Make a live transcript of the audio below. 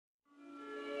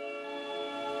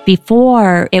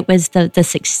Before, it was the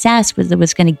success that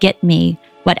was going to get me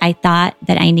what I thought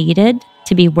that I needed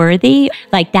to be worthy.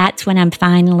 Like, that's when I'm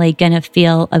finally going to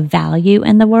feel a value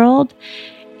in the world.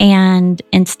 And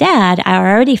instead, I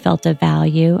already felt a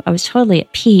value. I was totally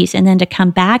at peace. And then to come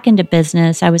back into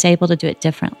business, I was able to do it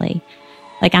differently.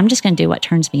 Like, I'm just going to do what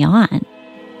turns me on.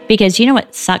 Because you know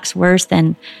what sucks worse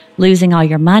than losing all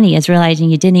your money is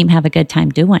realizing you didn't even have a good time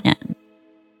doing it.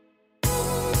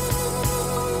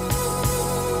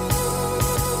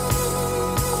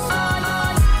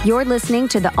 You're listening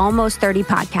to the Almost 30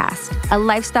 podcast, a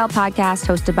lifestyle podcast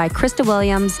hosted by Krista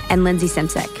Williams and Lindsay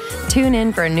Simsick. Tune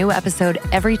in for a new episode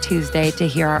every Tuesday to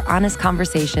hear our honest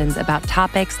conversations about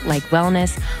topics like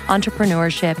wellness,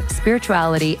 entrepreneurship,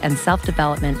 spirituality, and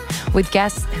self-development with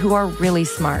guests who are really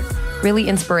smart, really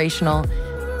inspirational,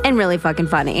 and really fucking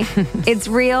funny. It's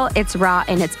real, it's raw,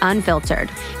 and it's unfiltered.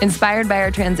 Inspired by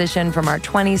our transition from our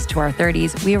 20s to our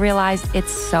 30s, we realized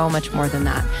it's so much more than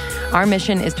that. Our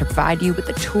mission is to provide you with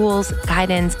the tools,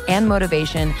 guidance, and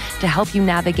motivation to help you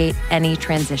navigate any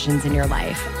transitions in your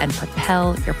life and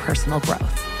propel your personal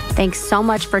growth. Thanks so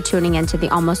much for tuning into the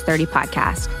Almost 30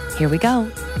 podcast. Here we go.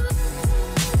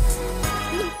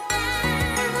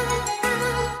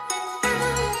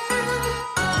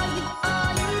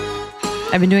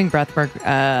 I've been doing breath work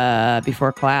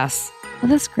before class. Well,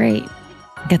 that's great.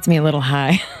 Gets me a little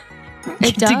high.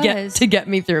 It does. to get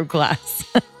me through class.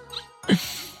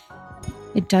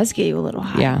 It does get you a little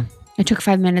high. Yeah. I took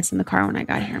 5 minutes in the car when I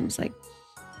got here. I was like,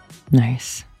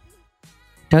 nice.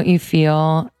 Don't you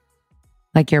feel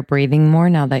like you're breathing more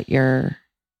now that you're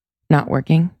not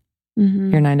working?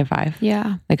 mm-hmm. You're 9 to 5.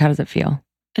 Yeah. Like, how does it feel?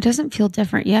 It doesn't feel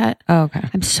different yet. Oh, okay.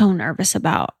 I'm so nervous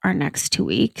about our next 2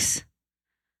 weeks.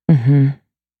 Mm-hmm.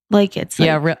 Like, it's like,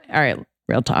 yeah. All right.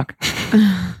 Real talk.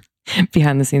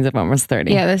 Behind the scenes of Almost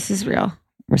 30. Yeah, this is real.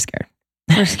 We're scared.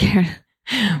 We're scared.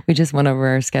 We just went over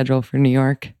our schedule for New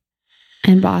York.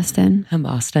 And Boston. And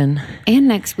Boston. And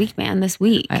next week, man. This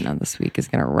week. I know this week is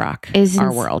going to rock Isn't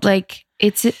our world. Like,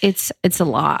 it's a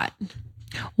lot.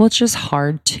 Well, it's just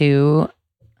hard to,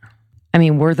 I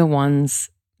mean, we're the ones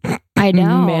I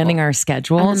know. manning our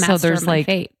schedule. I'm the So master there's of my like,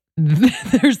 fate.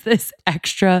 there's this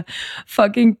extra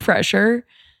fucking pressure,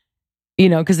 you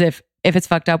know, because if it's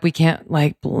fucked up, we can't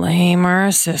like blame our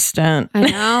assistant. I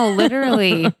know,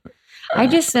 literally. I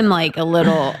just am like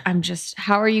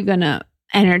how are you going to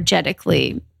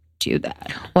energetically do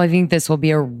that? Well, I think this will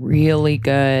be a really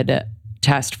good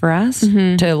test for us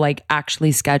to like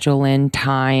actually schedule in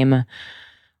time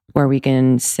where we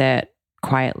can sit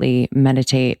quietly,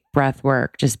 meditate, breath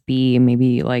work, just be,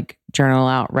 maybe like journal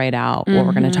out, write out what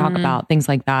we're going to talk about, things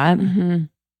like that. Mm-hmm.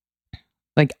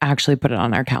 Like actually put it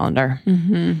on our calendar.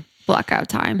 Mm-hmm. Blackout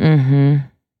time. Mm-hmm.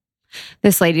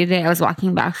 This lady today, I was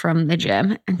walking back from the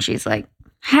gym and she's like,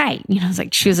 "Hey," you know, she was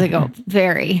like, she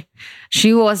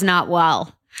was not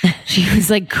well. She was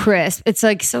like crisp. It's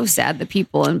like so sad the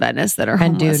people in Venice that are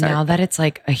homeless. And dude, now that it's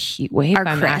like a heat wave, are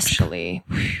I'm crisp. actually,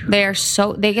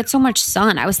 they get so much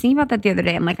sun. I was thinking about that the other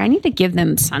day. I'm like, I need to give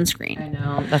them sunscreen. I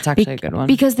know. That's actually a good one.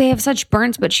 Because they have such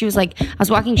burns. But she was like, I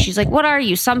was walking, she's like, "What are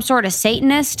you, some sort of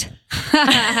Satanist?"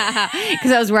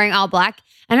 Because I was wearing all black.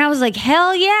 And I was like,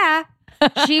 hell yeah.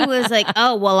 She was like,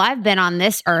 "Oh, well, I've been on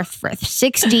this earth for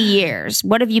 60 years.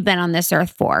 What have you been on this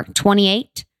earth for?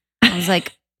 28? I was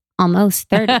like, almost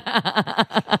 30.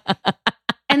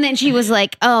 And then she was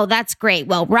like, "Oh, that's great.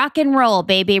 Well, rock and roll,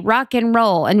 baby, rock and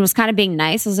roll." And was kind of being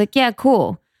nice. I was like, "Yeah,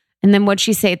 cool." And then what'd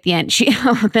she say at the end?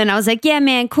 Then I was like, "Yeah,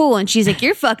 man, cool." And she's like,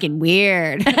 "You're fucking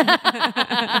weird."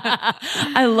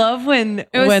 I love when the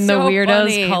so weirdos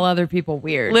funny. call other people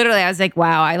weird. Literally, I was like,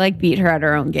 wow, I like beat her at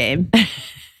her own game.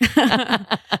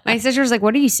 My sister was like,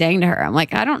 "What are you saying to her?" I'm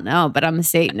like, "I don't know, but I'm a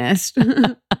Satanist."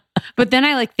 But then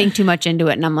I like think too much into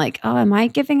it and I'm like, "Oh, am I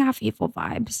giving off evil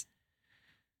vibes?"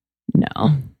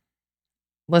 No.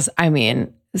 Listen, I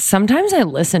mean, sometimes I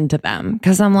listen to them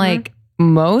because I'm like,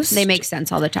 They make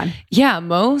sense all the time. Yeah,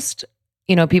 most,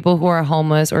 you know, people who are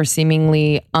homeless or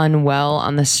seemingly unwell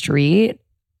on the street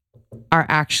are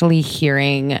actually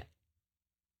hearing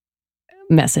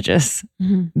messages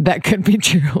that could be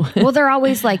true. Well, they're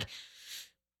always like,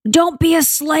 "Don't be a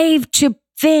slave to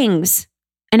things."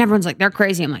 And everyone's like, "They're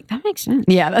crazy." I'm like, that makes sense.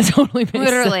 Yeah, that totally makes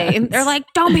Literally. sense. They're like,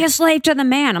 "Don't be a slave to the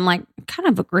man." I'm like, I kind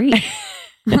of agree.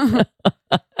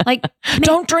 Like,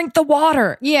 don't drink the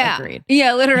water. yeah. Agreed.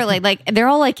 Yeah, literally. Like, they're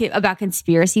all like about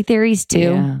conspiracy theories too,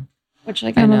 Yeah. which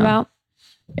like I I'm know. about.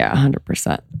 Yeah,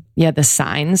 100%. the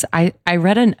signs. I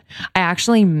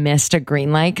actually missed a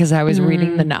green light because I was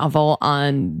reading the novel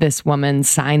on this woman's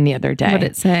sign the other day. What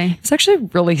did it say? It's actually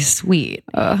really sweet.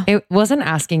 It wasn't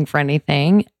asking for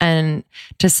anything. And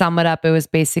to sum it up, it was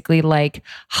basically like,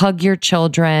 hug your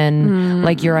children.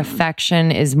 Like, your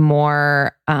affection is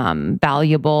more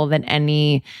valuable than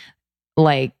any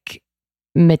like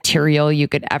material you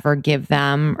could ever give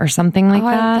them or something like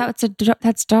that.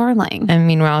 That's darling. And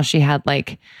meanwhile, she had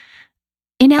like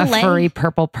in LA, a furry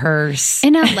purple purse.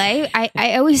 In LA,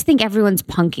 I always think everyone's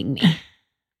punking me.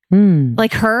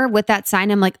 Like her with that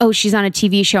sign, I'm like, oh, she's on a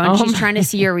TV show and she's trying to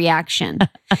see your reaction.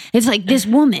 It's like, this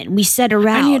woman, we set her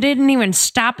out. And you didn't even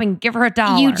stop and give her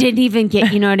 $1. You didn't even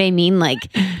get, you know what I mean? Like,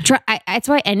 that's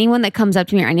why anyone that comes up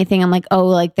to me or anything, I'm like, oh,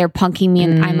 like they're punking me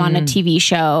and I'm on a TV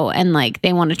show and like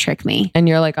they want to trick me. And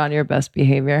you're like on your best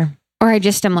behavior. Or I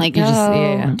just am like,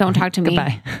 don't talk to me.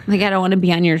 Goodbye. Like, I don't want to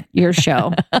be on your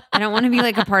show. I don't want to be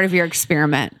like a part of your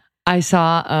experiment. I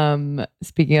saw,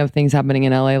 speaking of things happening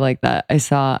in LA like that, I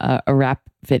saw a rap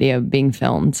video being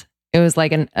filmed. It was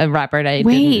like a rapper that I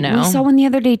didn't know. We saw one the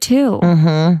other day too.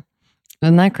 Isn't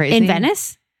that crazy? In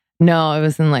Venice? No, it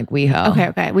was in like WeHo.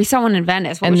 Okay. We saw one in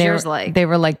Venice. What was yours like? They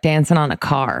were like dancing on a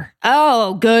car.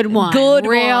 Oh, good one.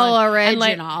 Real original.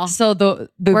 And like, so the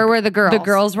where were the girls? The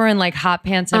girls were in like hot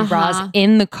pants and bras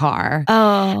in the car.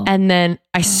 Oh. And then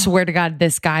I swear to God,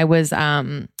 this guy was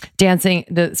dancing.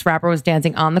 This rapper was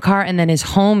dancing on the car, and then his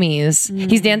homies.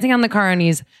 He's dancing on the car and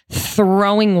he's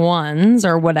throwing ones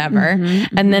or whatever.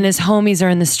 And then his homies are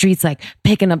in the streets like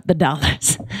picking up the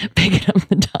dollars.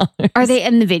 Are they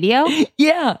in the video?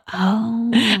 Yeah.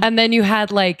 Oh. And then you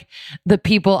had like the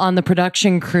people on the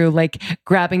production crew like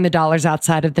grabbing the dollars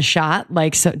outside of the shot,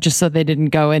 like so just so they didn't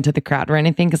go into the crowd or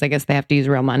anything, because I guess they have to use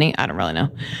real money. I don't really know.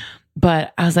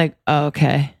 But I was like, oh,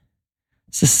 okay.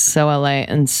 This is so LA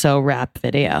and so rap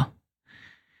video.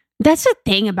 That's the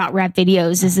thing about rap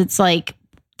videos is it's like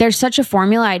there's such a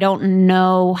formula. I don't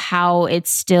know how it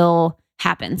still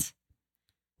happens.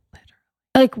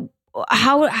 Like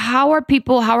how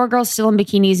are girls still in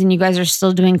bikinis and you guys are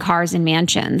still doing cars and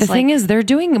mansions? The thing is, they're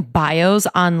doing bios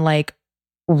on like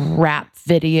rap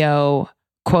video,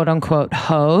 quote unquote,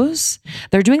 hoes.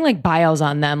 They're doing like bios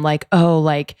on them, like, oh,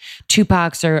 like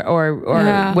Tupac's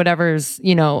or whatever's,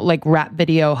 you know, like rap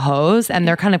video hoes, and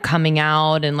they're kind of coming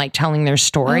out and like telling their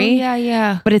story. Oh,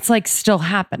 yeah. But it's like still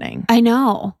happening. I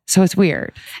know. So it's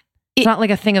weird. It's not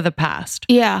like a thing of the past.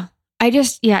 Yeah.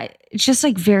 It's just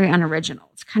like very unoriginal.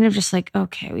 It's kind of just like,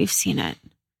 okay, we've seen it.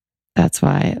 That's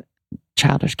why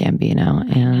Childish Gambino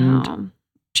and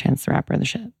Chance the Rapper are the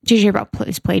shit. Did you hear about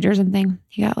his plagiarism thing?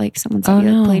 He got like someone said he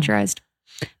plagiarized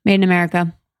Made in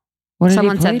America.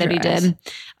 Someone said that he did.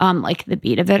 Like the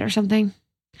beat of it or something.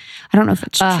 I don't know if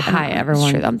it's true. Hi,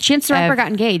 everyone. It's true, Chance the Rapper got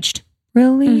engaged.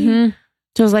 Really?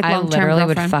 So it was like I long-term literally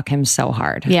girlfriend. would fuck him so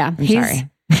hard. Yeah. I'm sorry.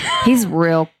 He's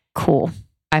real cool.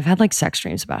 I've had like sex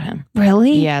dreams about him.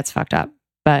 Really? Yeah, it's fucked up.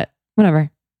 But whatever.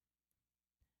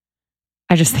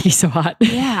 I just think he's so hot.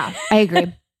 Yeah, I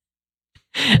agree.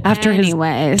 After his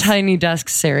Tiny Desk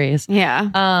series. Yeah.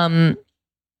 All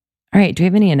right. Do we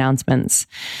have any announcements?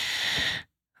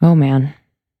 Oh, man.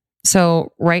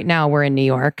 So right now we're in New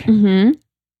York.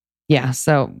 Yeah.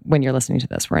 So when you're listening to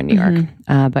this, we're in New York.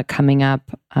 But coming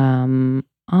up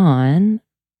on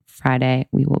Friday,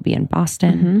 we will be in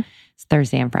Boston. It's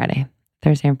Thursday and Friday.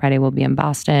 Thursday and Friday we'll be in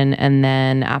Boston. And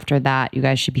then after that, you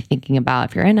guys should be thinking about,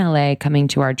 if you're in LA, coming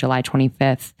to our July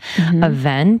 25th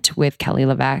event with Kelly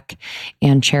LeVeque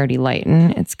and Charity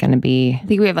Lighton. It's going to be... I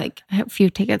think we have like a few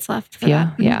tickets left for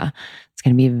that. Yeah. It's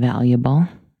going to be valuable.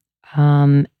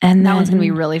 And that one's going to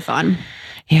be really fun.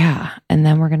 Yeah. And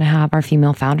then we're going to have our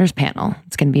female founders panel.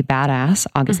 It's going to be badass,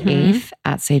 August 8th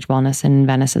at Sage Wellness in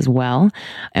Venice as well.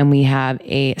 And we have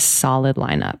a solid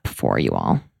lineup for you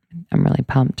all. I'm really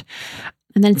pumped.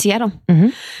 And then Seattle.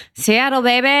 Seattle,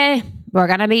 baby. We're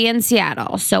going to be in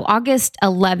Seattle. So August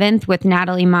 11th with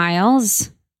Natalie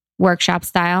Miles, workshop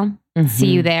style. See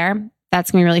you there.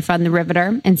 That's going to be really fun. The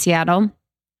Riveter in Seattle.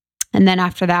 And then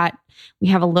after that, we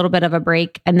have a little bit of a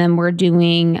break. And then we're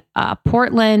doing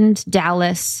Portland,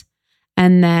 Dallas,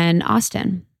 and then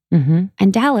Austin.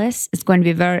 And Dallas is going to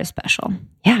be very special.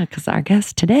 Yeah, because our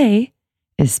guest today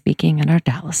is speaking at our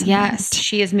Dallas event. Yes,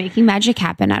 she is making magic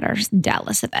happen at our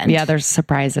Dallas event. Yeah, there's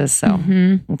surprises, so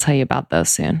we'll tell you about those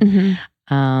soon.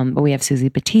 But we have Suzy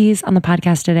Batiz on the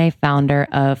podcast today, founder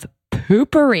of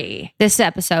Poopery. This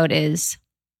episode is...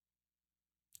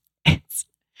 It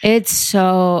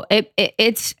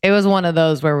was one of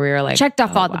those where we were like... checked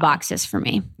off all the boxes for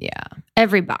me. Yeah.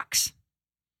 Every box.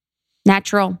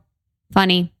 Natural,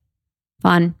 funny,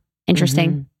 fun,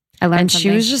 interesting. I learned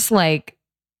something. She was just like...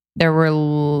 there were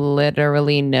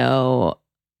literally no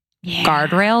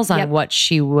guardrails on what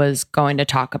she was going to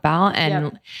talk about.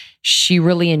 And she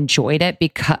really enjoyed it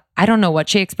because I don't know what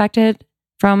she expected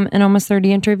from an Almost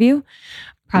 30 interview.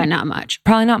 Probably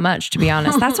not much, to be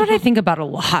honest. That's what I think about a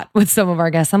lot with some of our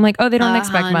guests. I'm like, oh, they don't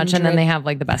expect much. And then they have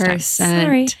like the best time.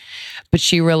 Sorry. But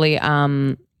she really,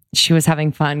 she was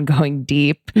having fun going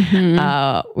deep.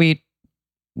 We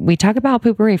talk about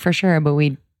poopery for sure, but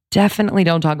we definitely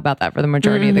don't talk about that for the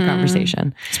majority of the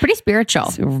conversation. It's pretty spiritual.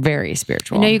 It's very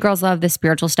spiritual. I know you girls love the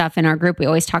spiritual stuff in our group. We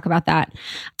always talk about that.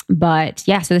 But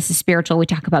yeah, so this is spiritual. We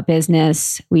talk about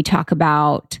business. We talk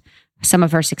about some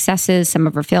of her successes, some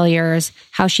of her failures,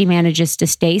 how she manages to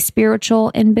stay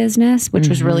spiritual in business, which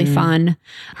was really fun.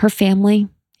 Her family.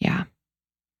 Yeah.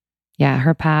 Yeah.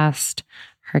 Her past,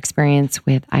 her experience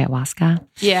with ayahuasca.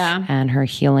 Yeah. And her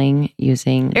healing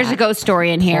using. There's a ghost story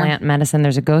in here. Plant medicine.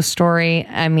 There's a ghost story.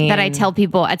 I mean. That I tell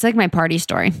people. It's like my party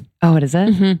story. Oh, what is it?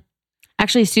 Mm-hmm.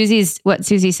 Actually, what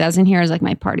Suzy says in here is like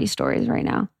my party stories right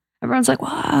now. Everyone's like,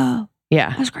 whoa.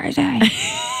 Yeah. That's crazy.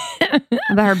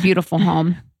 About her beautiful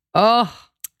home. Oh.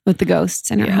 With the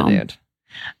ghosts in her home. Dude.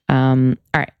 All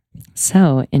right.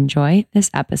 So enjoy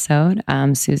this episode.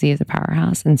 Suzy is a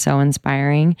powerhouse and so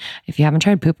inspiring. If you haven't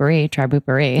tried poopery, try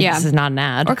poopery. Yeah. This is not an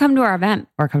ad. Or come to our event.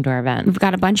 We've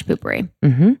got a bunch of poopery.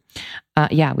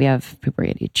 Yeah, we have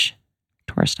poopery at each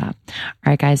tour stop. All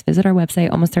right, guys, visit our website,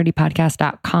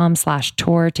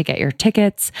 almost30podcast.com/tour to get your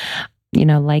tickets.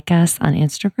 Like us on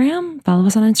Instagram, follow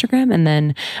us on Instagram. And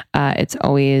then it's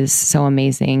always so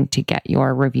amazing to get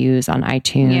your reviews on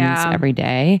iTunes every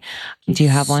day. Do you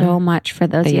have one? So much for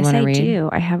those. Yes, I do.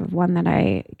 I have one that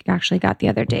I actually got the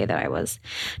other day that I was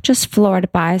just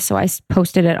floored by. So I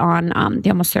posted it on the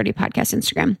Almost 30 podcast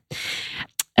Instagram.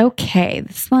 Okay.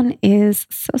 This one is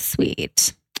so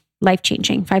sweet.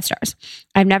 Life-changing. 5 stars.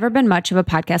 I've never been much of a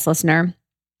podcast listener.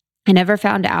 I never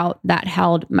found one that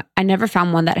held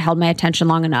my attention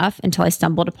long enough until I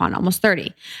stumbled upon Almost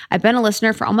 30. I've been a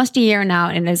listener for almost a year now,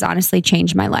 and it has honestly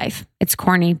changed my life. It's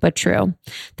corny, but true.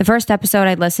 The first episode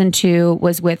I listened to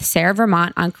was with Sarah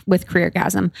Vermont with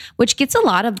Careergasm, which gets a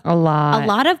lot of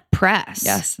press.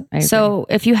 Yes. I agree. So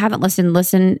if you haven't listened,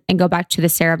 listen and go back to the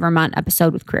Sarah Vermont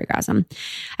episode with Careergasm.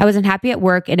 I was unhappy at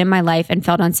work and in my life and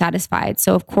felt unsatisfied.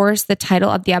 So of course, the title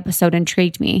of the episode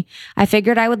intrigued me. I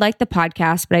figured I would like the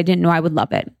podcast, but I didn't know I would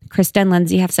love it. Krista and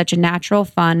Lindsay have such a natural,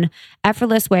 fun,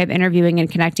 effortless way of interviewing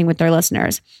and connecting with their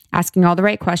listeners, asking all the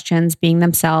right questions, being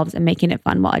themselves, and making it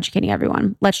fun while educating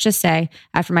everyone. Let's just say,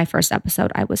 after my first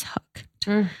episode, I was hooked.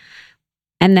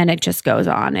 And then it just goes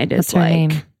on. It is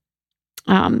like,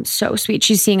 so sweet.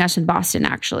 She's seeing us in Boston,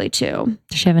 actually, too.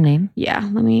 Does she have a name? Yeah.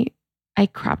 I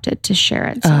cropped it to share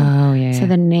it. So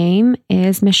the name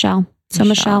is Michelle. So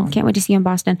Michelle, can't wait to see you in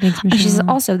Boston. Thanks, Michelle. She's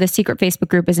also, the secret Facebook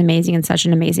group is amazing and such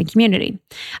an amazing community.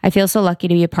 I feel so lucky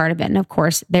to be a part of it. And of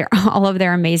course, they're all of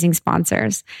their amazing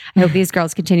sponsors. I hope these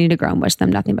girls continue to grow and wish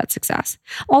them nothing but success.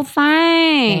 Well,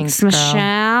 thanks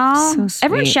Michelle. So sweet.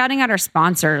 Everyone's shouting out our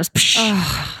sponsors.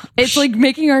 It's like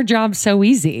making our job so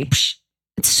easy.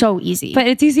 It's so easy. But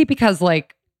it's easy because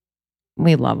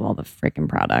we love all the freaking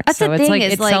products. That's so the it's thing,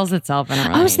 it sells itself.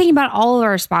 I was thinking about all of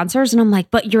our sponsors and I'm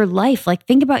like, but your life,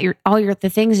 think about the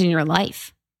things in your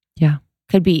life. Yeah.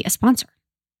 Could be a sponsor.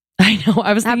 I know.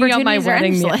 I was thinking about my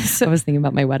wedding. I was thinking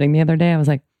about my wedding the other day. I was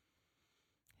like,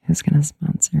 who's going to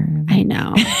sponsor? I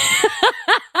know.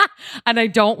 And I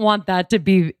don't want that to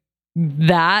be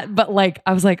that, but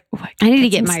I was like, oh, I need to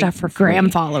get my stuff for gram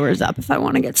free. Followers up if I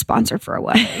want to get sponsored for a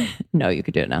wedding. No, you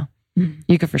could do it now.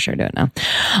 You could for sure do it now.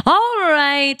 All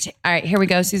right. Here we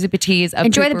go. Suzy Batiz.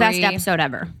 Enjoy the best episode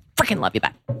ever. Freaking love you.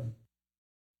 Bye.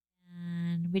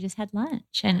 And we just had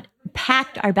lunch and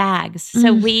packed our bags.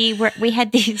 So we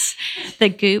had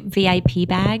the Goop VIP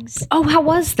bags. Oh, how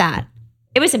was that?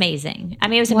 It was amazing. I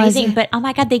mean, it was amazing, but oh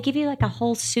my God, they give you a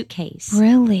whole suitcase.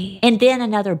 Really? And then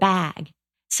another bag.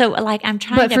 So I'm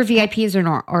trying But for VIPs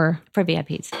or for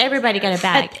VIPs. Everybody got a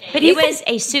bag. But it was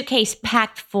a suitcase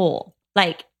packed full.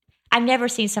 I've never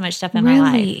seen so much stuff in my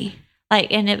life.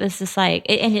 And it was just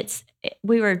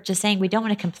we were just saying we don't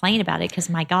want to complain about it because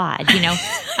my God,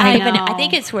 I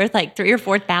think it's worth $3,000 or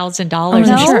 $4,000 in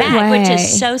this bag, which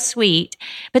is so sweet.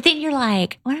 But then you're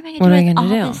like, what am I going to do with all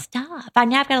this stuff?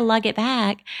 Now I've got to lug it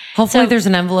back. Hopefully there's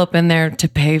an envelope in there to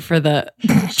pay for the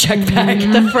check bag,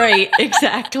 the freight.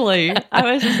 Exactly.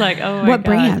 I was just like, oh my God. What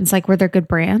brands? Were there good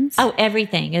brands? Oh,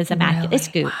 everything is immaculate. Really? It's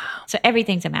Goop. Wow. So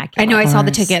everything's immaculate. I know. I saw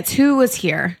the tickets. Who was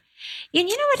here? You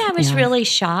know what? I was really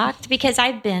shocked because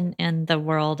I've been in the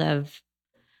world of,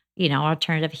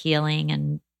 alternative healing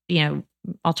and,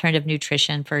 alternative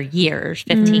nutrition for years,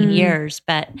 15 years.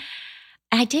 But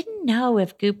I didn't know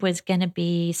if Goop was going to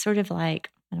be sort of like,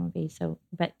 I don't want to be so,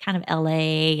 but kind of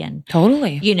LA and,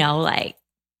 Totally. like,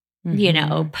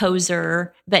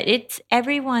 poser, but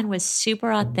everyone was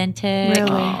super authentic. Really?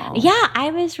 Oh. Yeah,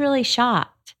 I was really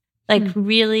shocked. Like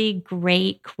really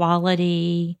great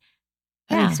quality.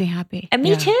 That makes me happy. And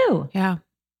me too. Yeah.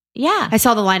 Yeah. I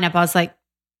saw the lineup. I was like,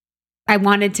 I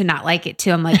wanted to not like it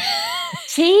too. I'm like,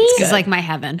 see, it's like my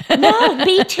heaven. No,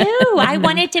 me too. I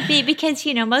wanted to be because,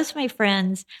 most of my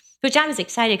friends, which I was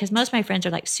excited because most of my friends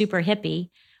are like super hippie.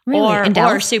 Really? In Or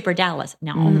Dallas? super Dallas.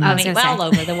 No, I I was mean, gonna well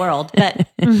over the world. But,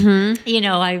 Mm-hmm.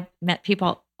 I met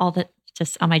people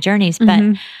just on my journeys.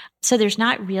 But so there's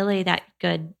not really that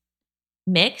good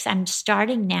mix. I'm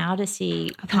starting now to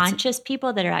see conscious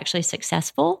people that are actually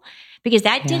successful because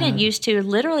that didn't used to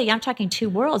literally, I'm talking two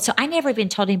worlds. So I never even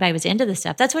told anybody I was into this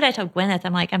stuff. That's what I told Gwyneth.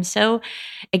 I'm like, I'm so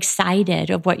excited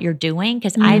of what you're doing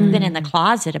because I've been in the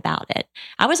closet about it.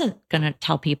 I wasn't going to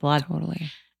tell people I've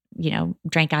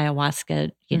drank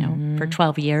ayahuasca, for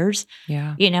 12 years.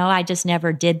 Yeah. I just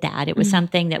never did that. It was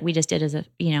something that we just did as it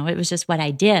was just what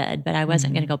I did, but I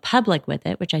wasn't going to go public with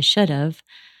it, which I should have.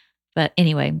 But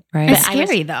anyway. Right. It's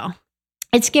scary though.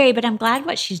 It's scary, but I'm glad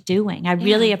what she's doing. I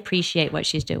really appreciate what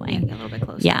she's doing. Get a little bit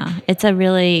closer. Yeah. It's a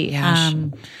really,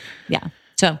 Yeah.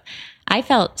 So I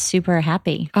felt super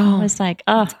happy. Oh. I was like,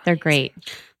 oh, they're great.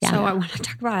 Yeah. So I want to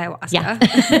talk about ayahuasca.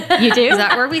 Yeah. You do? Is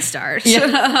that where we start?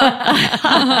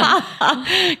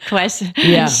 Question.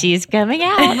 Yeah. She's coming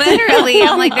out. Literally,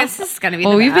 I'm like, this is going to be.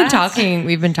 Well, the we've best.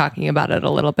 been talking about it a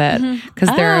little bit because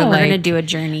they're Oh. We're like, going to do a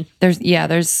journey. there's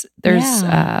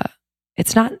Yeah.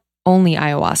 it's not only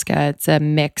ayahuasca, it's a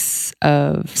mix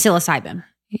of Psilocybin.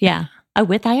 Yeah. Oh,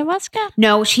 with ayahuasca?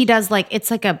 No, she does it's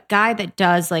like a guy that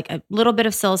does like a little bit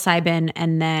of psilocybin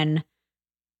and then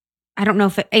I don't know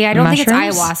if I don't think it's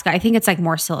Mushrooms? ayahuasca. I think it's like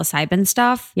more psilocybin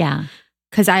stuff. Yeah.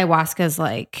 Because ayahuasca is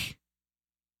like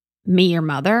me, your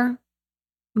mother,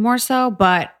 more so.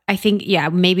 But I think,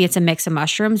 maybe it's a mix of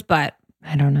mushrooms, but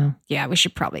I don't know. yeah, we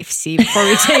should probably see before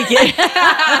we take it.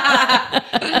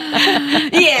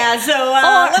 So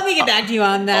let me get back to you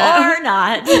on that. Or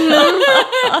not.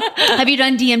 Have you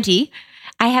done DMT?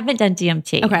 I haven't done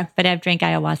DMT. Okay. But I've drank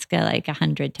ayahuasca like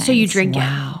 100 times. So you drink it.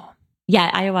 Wow. Yeah,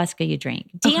 ayahuasca you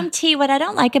drink. DMT, what I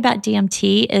don't like about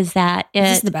DMT is that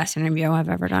This is the best interview I've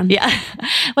ever done. Yeah.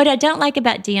 What I don't like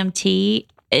about DMT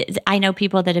is I know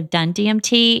people that have done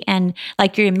DMT and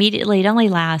like it only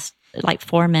lasts like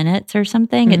 4 minutes or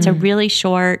something. It's a really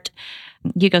short,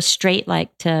 you go straight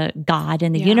like to God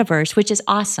and the universe, which is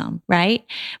awesome, right?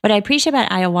 What I appreciate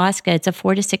about ayahuasca, it's a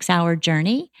 4 to 6 hour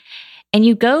journey. And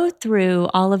you go through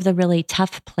all of the really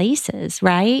tough places,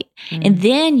 right? And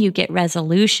then you get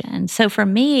resolution. So for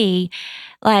me,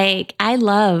 like I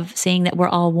love seeing that we're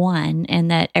all one and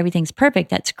that everything's perfect.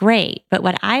 That's great. But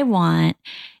what I want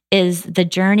is the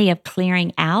journey of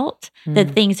clearing out the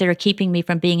things that are keeping me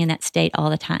from being in that state all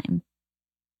the time.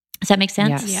 Does that make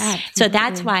sense? Yes. Yeah. So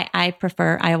that's why I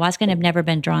prefer ayahuasca and have never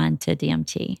been drawn to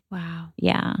DMT. Wow.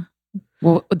 Yeah.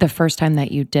 Well, the first time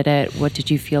that you did it, what did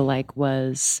you feel like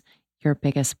was your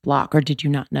biggest block, or did you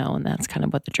not know? And that's kind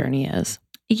of what the journey is.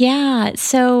 Yeah.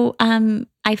 So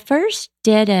I first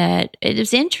did it. It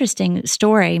was an interesting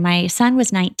story. My son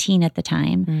was 19 at the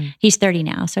time. He's 30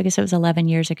 now. So I guess it was 11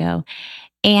 years ago.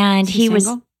 And he was.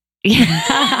 Single?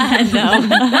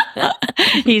 No.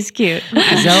 He's cute.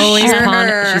 She's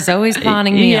always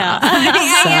pawning me off.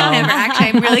 Actually,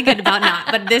 I'm really good about not.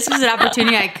 But this was an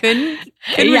opportunity I couldn't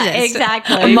resist.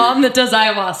 Exactly. A mom that does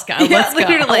ayahuasca. Let's go.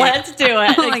 literally. Let's do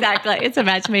it. Exactly. It's a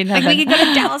match made in Like heaven. we could go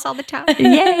to Dallas all the time.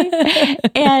 Yay.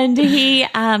 And he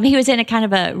was in a kind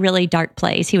of a really dark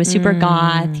place. He was super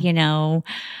goth,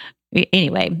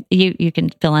 Anyway, you can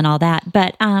fill in all that.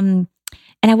 But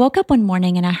and I woke up one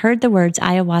morning and I heard the words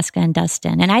ayahuasca and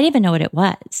Dustin, and I didn't even know what it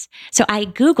was. So I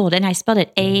Googled and I spelled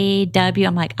it A-W.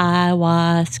 I'm like,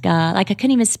 ayahuasca. Like I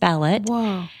couldn't even spell it.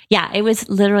 Whoa. Yeah, it was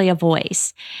literally a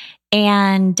voice.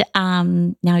 And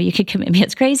now you could commit me,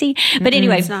 it's crazy. But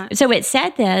anyway, it's not. so it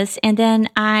said this, and then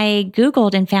I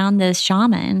Googled and found this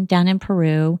shaman down in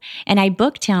Peru, and I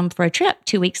booked him for a trip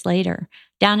 2 weeks later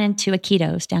down into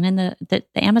Iquitos, down in the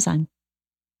Amazon.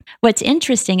 What's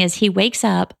interesting is he wakes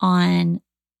up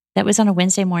that was on a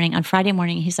Wednesday morning. On Friday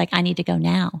morning, he's like, I need to go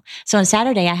now. So on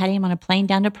Saturday, I had him on a plane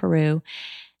down to Peru,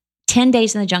 10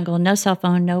 days in the jungle, no cell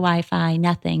phone, no Wi-Fi,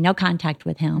 nothing, no contact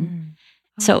with him.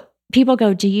 So people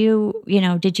go, did you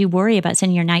worry about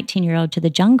sending your 19-year-old to the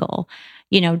jungle?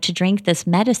 to drink this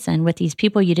medicine with these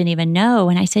people you didn't even know.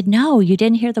 And I said, no, you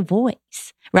didn't hear the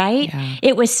voice, right? Yeah.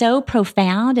 It was so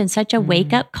profound and such a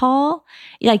wake up call.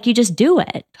 Like you just do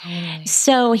it. Totally.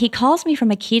 So he calls me from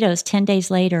Iquitos 10 days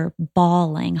later,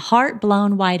 bawling, heart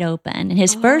blown wide open. And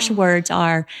his first words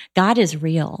are, God is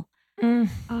real.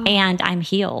 And I'm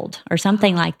healed or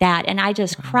something like that. And I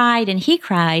just cried and he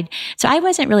cried. So I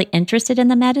wasn't really interested in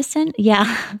the medicine.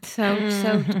 Yeah. So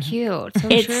cute. So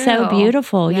It's true. so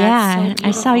beautiful. Yeah. It's so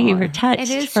I saw you were beautiful. It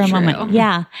touched is for a true. moment.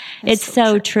 Yeah. It's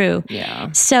so true.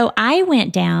 Yeah. So I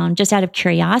went down just out of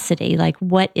curiosity, like,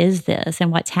 what is this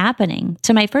and what's happening?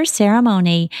 So my first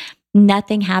ceremony,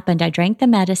 nothing happened. I drank the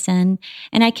medicine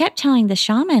and I kept telling the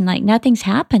shaman, like, nothing's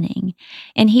happening.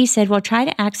 And he said, well, try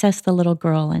to access the little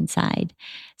girl inside.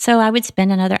 So I would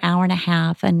spend another hour and a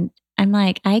half and I'm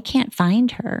like, I can't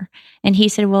find her. And he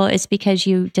said, well, it's because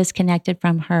you disconnected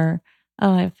from her.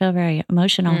 Oh, I feel very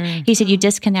emotional. He said, you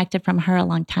disconnected from her a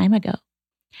long time ago.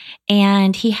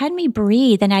 And he had me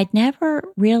breathe and I'd never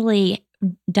really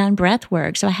done breath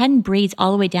work. So I hadn't breathed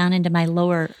all the way down into my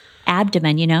lower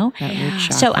abdomen, That root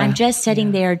chakra. So I'm just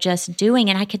sitting there just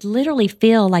doing, and I could literally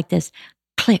feel like this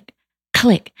click,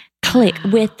 click, click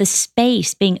with the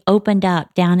space being opened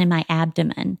up down in my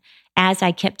abdomen as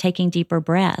I kept taking deeper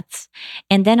breaths.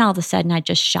 And then all of a sudden I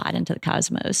just shot into the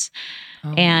cosmos.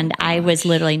 And I was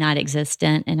literally not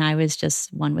existent and I was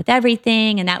just one with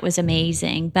everything. And that was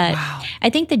amazing. But I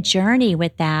think the journey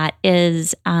with that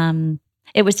is,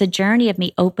 it was a journey of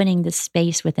me opening the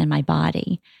space within my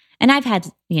body. And I've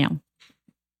had,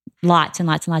 lots and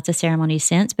lots and lots of ceremonies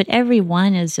since, but every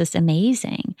one is just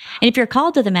amazing. And if you're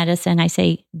called to the medicine, I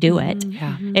say, do it.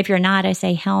 Yeah. If you're not, I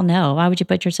say, hell no. Why would you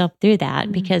put yourself through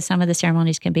that? Because some of the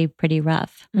ceremonies can be pretty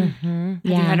rough. Have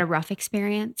you had a rough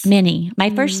experience? Many. My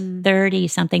first 30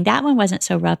 something, that one wasn't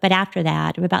so rough. But after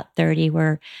that, about 30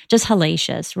 were just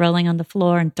hellacious, rolling on the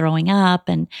floor and throwing up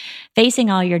and facing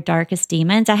all your darkest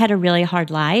demons. I had a really hard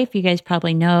life. You guys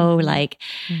probably know,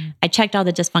 I checked all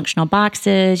the dysfunctional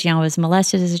boxes. I was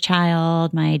molested as a child.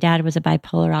 My dad was a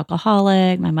bipolar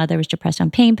alcoholic. My mother was depressed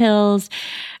on pain pills.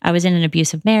 I was in an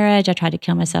abusive marriage. I tried to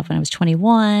kill myself when I was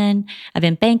 21. I've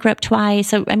been bankrupt twice.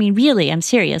 So, really, I'm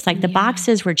serious. The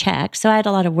boxes were checked. So I had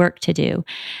a lot of work to do.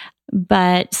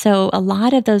 But so a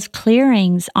lot of those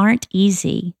clearings aren't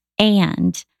easy.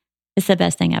 And it's the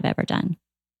best thing I've ever done.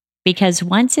 Because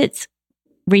once it's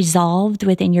resolved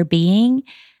within your being,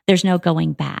 there's no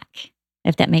going back,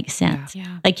 if that makes sense.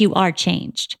 Yeah. You are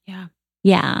changed. Yeah.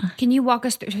 Yeah. Can you walk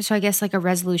us through, so I guess a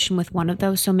resolution with one of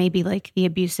those, so maybe the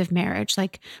abusive marriage,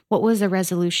 what was the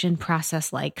resolution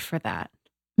process like for that?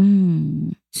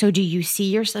 So do you see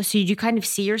yourself, so you kind of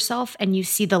see yourself and you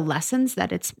see the lessons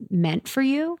that it's meant for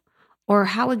you? Or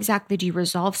how exactly do you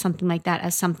resolve something like that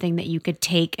as something that you could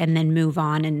take and then move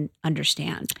on and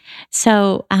understand?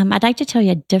 So I'd like to tell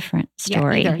you a different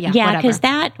story. Yeah, because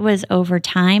that was over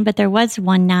time, but there was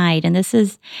one night, and this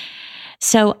is,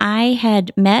 so I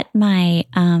had met my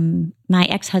my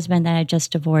ex-husband that I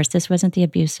just divorced. This wasn't the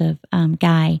abusive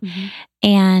guy.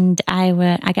 And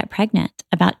I got pregnant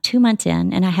about 2 months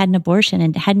in, and I had an abortion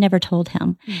and had never told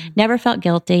him. Never felt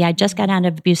guilty. I just got out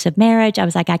of abusive marriage. I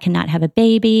was like, I cannot have a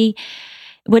baby.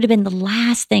 It would have been the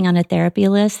last thing on a therapy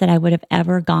list that I would have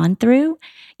ever gone through,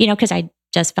 because I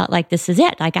just felt like this is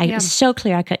it. I was so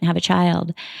clear I couldn't have a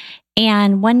child.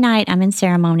 And one night I'm in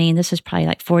ceremony, and this was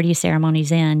probably 40 ceremonies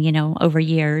in, over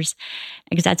years,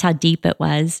 because that's how deep it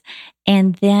was.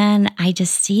 And then I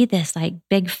just see this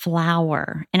big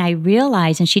flower, and I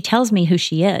realize, and she tells me who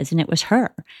she is, and it was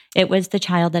her. It was the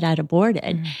child that I'd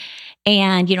aborted.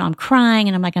 And, I'm crying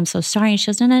and I'm like, I'm so sorry. And she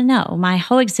goes, no. My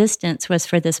whole existence was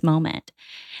for this moment.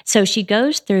 So she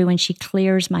goes through and she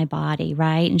clears my body,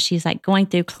 right? And she's going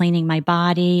through cleaning my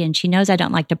body, and she knows I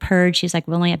don't like to purge. She's like,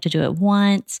 we only have to do it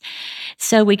once.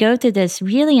 So we go through this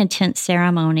really intense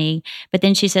ceremony, but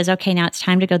then she says, okay, now it's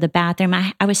time to go to the bathroom.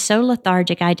 I was so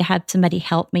lethargic. I had to have somebody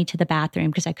help me to the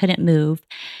bathroom because I couldn't move.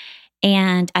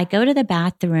 And I go to the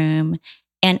bathroom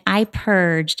and I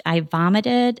purged, I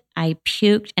vomited, I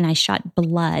puked, and I shot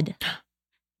blood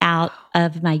out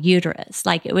of my uterus.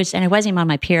 It was, and I wasn't even on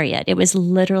my period. It was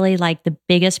literally the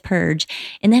biggest purge.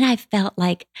 And then I felt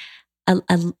like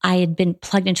I had been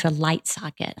plugged into a light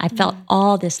socket. I felt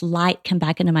all this light come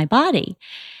back into my body.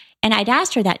 And I'd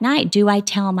asked her that night, do I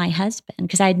tell my husband?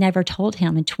 Because I had never told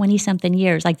him in 20 something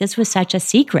years. This was such a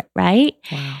secret, right?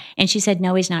 Wow. And she said,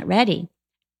 no, he's not ready.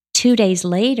 2 days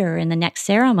later in the next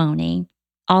ceremony,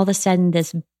 all of a sudden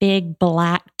this big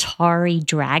black tarry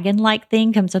dragon-like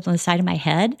thing comes up on the side of my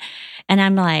head. And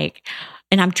I'm like,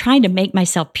 and I'm trying to make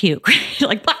myself puke.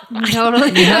 Like,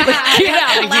 Totally. Get out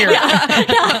of here. How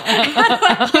do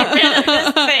I get rid of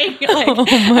this thing?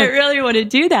 Like, I really want to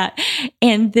do that.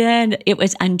 And then it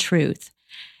was untruth.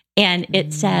 And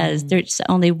it says there's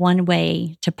only one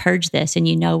way to purge this, and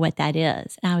you know what that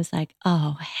is. And I was like,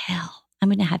 oh, hell, I'm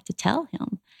going to have to tell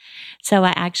him. So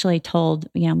I actually told,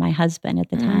 my husband at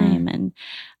the time, and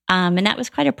that was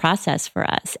quite a process for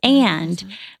us. And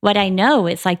what I know,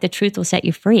 it's like the truth will set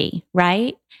you free,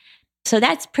 right? So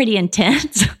that's pretty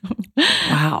intense.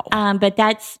 Wow. But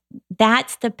that's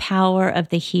the power of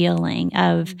the healing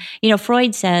of,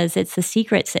 Freud says it's the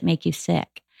secrets that make you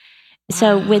sick. Wow.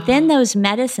 So within those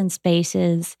medicine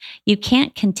spaces, you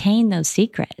can't contain those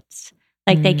secrets.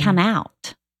 Like they come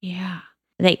out. Yeah.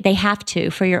 They have to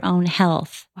for your own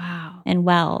health. Wow. And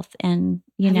wealth. And,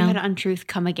 Have you had untruth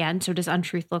come again? So does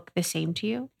untruth look the same to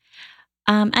you?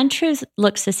 Untruth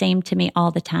looks the same to me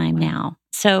all the time now.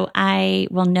 So I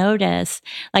will notice,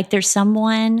 like there's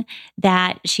someone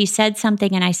that she said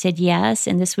something and I said yes.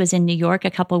 And this was in New York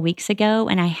a couple of weeks ago.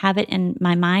 And I have it in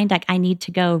my mind, like I need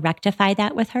to go rectify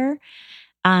that with her.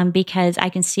 Because I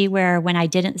can see where when I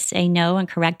didn't say no and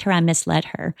correct her, I misled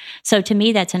her. So to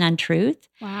me, that's an untruth.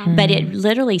 Wow. But it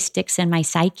literally sticks in my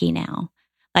psyche now.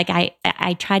 Like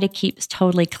I try to keep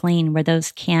totally clean where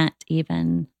those can't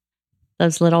even,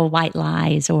 those little white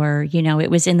lies, or,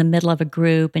 it was in the middle of a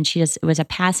group and it was a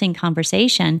passing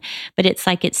conversation, but it's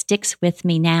like it sticks with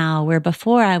me now, where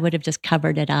before I would have just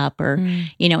covered it up or,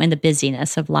 in the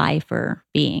busyness of life or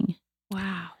being.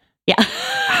 Wow. Yeah.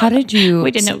 How did you?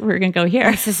 We didn't know we were going to go here.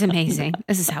 This is amazing.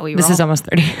 This is how we roll. This is almost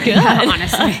 30. Good.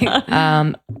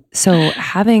 Honestly. So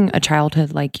having a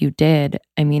childhood like you did,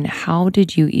 I mean, how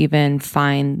did you even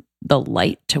find the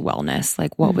light to wellness?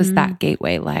 Like, what was that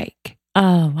gateway like?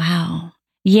 Oh, wow.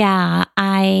 Yeah,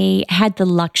 I had the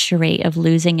luxury of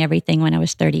losing everything when I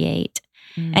was 38.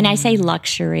 And I say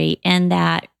luxury in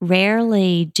that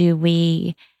rarely do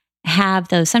we have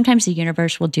those. Sometimes the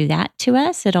universe will do that to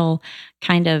us. It'll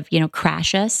kind of,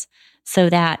 crash us so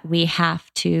that we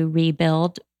have to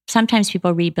rebuild. Sometimes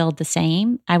people rebuild the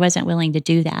same. I wasn't willing to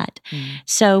do that.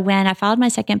 So when I filed my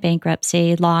second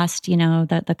bankruptcy, lost,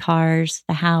 the cars,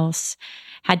 the house,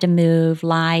 had to move,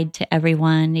 lied to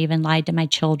everyone, even lied to my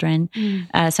children.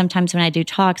 Sometimes when I do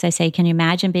talks, I say, can you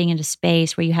imagine being in a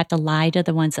space where you have to lie to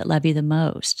the ones that love you the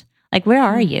most? Like, where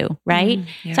are you? Right?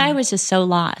 Yeah. So I was just so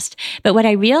lost. But what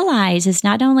I realized is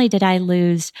not only did I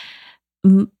lose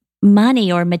money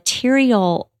or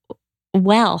material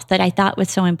wealth that I thought was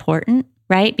so important,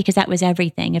 right? Because that was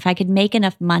everything. If I could make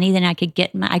enough money, then I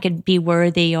could be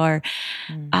worthy or,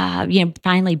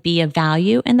 finally be of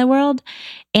value in the world.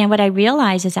 And what I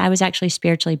realized is I was actually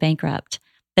spiritually bankrupt.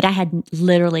 That I had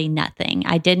literally nothing.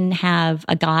 I didn't have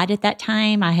a God at that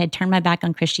time. I had turned my back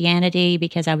on Christianity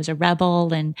because I was a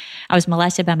rebel and I was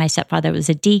molested by my stepfather who was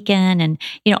a deacon, and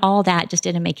all that just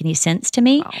didn't make any sense to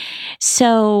me. Wow.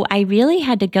 So I really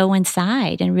had to go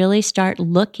inside and really start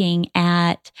looking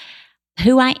at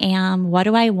who I am, what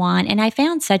do I want? And I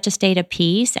found such a state of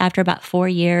peace after about 4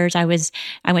 years. I went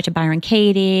to Byron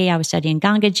Katie. I was studying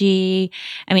Gangaji.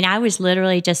 I mean, I was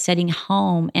literally just sitting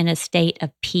home in a state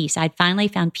of peace. I'd finally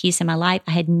found peace in my life.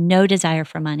 I had no desire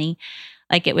for money.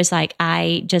 Like it was like,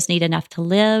 I just need enough to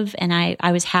live. And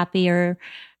I was happier.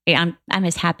 I'm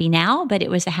as happy now, but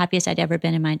it was the happiest I'd ever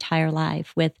been in my entire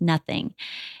life with nothing.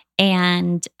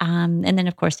 And then,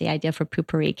 of course, the idea for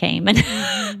Poopery came, and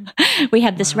we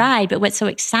have this ride. But what's so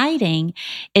exciting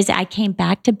is that I came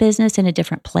back to business in a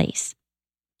different place,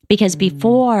 because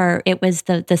before it was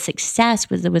the success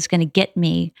was going to get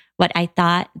me what I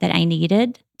thought that I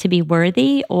needed to be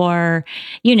worthy, or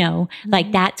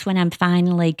like that's when I'm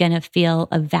finally going to feel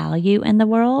of value in the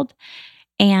world.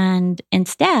 And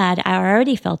instead, I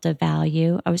already felt a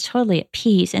value. I was totally at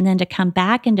peace. And then to come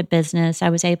back into business,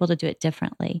 I was able to do it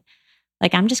differently.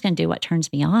 Like, I'm just going to do what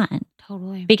turns me on.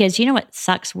 Totally. Because what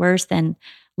sucks worse than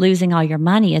losing all your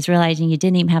money is realizing you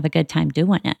didn't even have a good time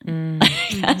doing it.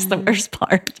 That's the worst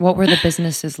part. What were the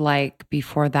businesses like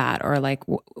before that? Or like,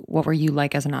 what were you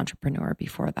like as an entrepreneur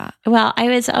before that? Well, I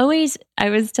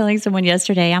was telling someone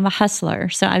yesterday, I'm a hustler.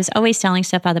 So I was always selling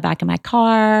stuff out of the back of my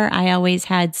car. I always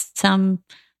had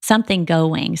something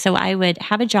going. So I would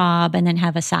have a job and then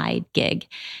have a side gig.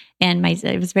 And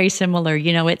it was very similar.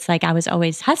 It's like I was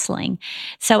always hustling.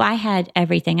 So I had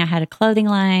everything. I had a clothing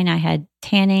line. I had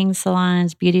tanning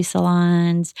salons, beauty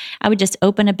salons. I would just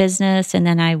open a business, and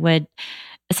then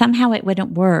somehow it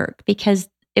wouldn't work because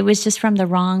it was just from the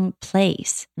wrong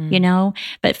place, you know?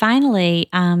 But finally,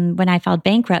 when I filed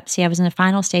bankruptcy, I was in the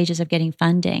final stages of getting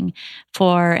funding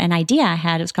for an idea I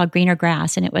had. It was called Greener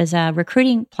Grass, and it was a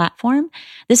recruiting platform.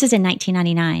 This is in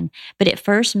 1999, but it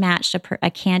first matched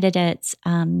a candidate's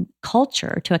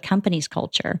culture to a company's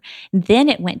culture. Then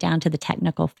it went down to the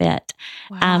technical fit,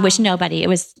 which it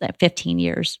was 15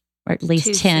 years. Or at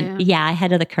least 10. Yeah,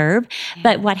 ahead of the curve. Yeah.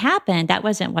 But what happened, that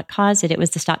wasn't what caused it. It was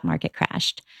the stock market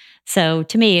crashed. So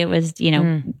to me, it was,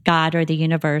 God or the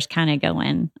universe kind of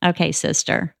going, okay,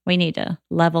 sister, we need to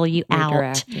level you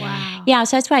out. Wow. Yeah.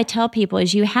 So that's what I tell people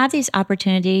is you have these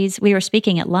opportunities. We were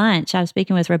speaking at lunch. I was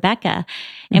speaking with Rebecca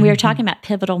and we were talking about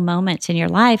pivotal moments in your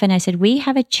life. And I said, we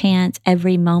have a chance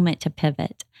every moment to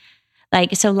pivot.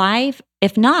 So life,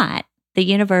 if not, the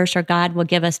universe or God will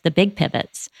give us the big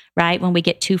pivots, right? When we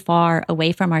get too far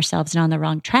away from ourselves and on the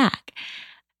wrong track.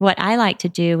 What I like to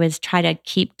do is try to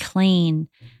keep clean.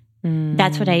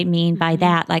 That's what I mean by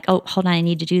that. Oh, hold on, I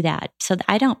need to do that. So that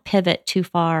I don't pivot too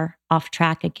far off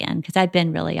track again because I've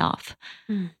been really off.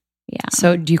 Yeah.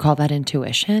 So do you call that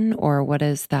intuition or what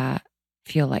does that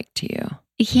feel like to you?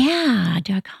 Yeah.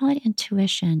 Do I call it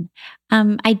intuition?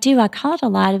 I do. I call it a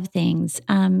lot of things.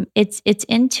 It's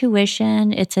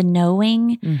intuition. It's a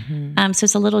knowing. So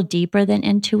it's a little deeper than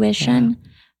intuition. Yeah.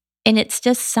 And it's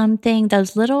just something,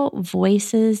 those little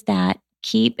voices that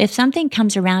if something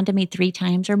comes around to me 3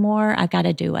 times or more, I've got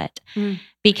to do it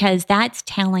because that's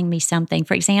telling me something.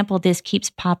 For example, this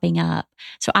keeps popping up.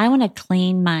 So I want to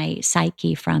clean my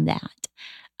psyche from that.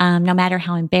 No matter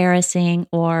how embarrassing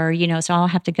or, so I'll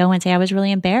have to go and say, I was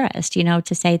really embarrassed,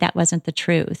 to say that wasn't the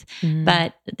truth,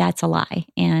 but that's a lie.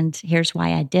 And here's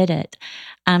why I did it.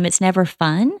 It's never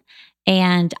fun.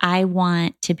 And I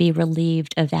want to be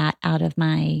relieved of that out of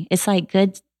it's like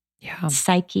good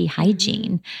psyche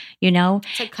hygiene,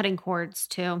 It's like cutting cords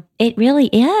too. It really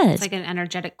is. It's like an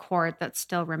energetic cord that's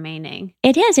still remaining.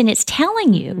 It is. And it's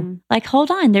telling you,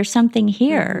 hold on, there's something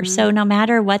here. So no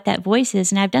matter what that voice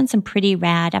is, and I've had some pretty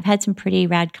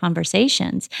rad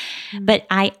conversations, but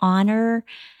I honor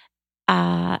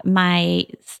my,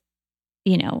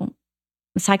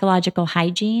 psychological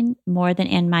hygiene more than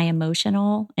in my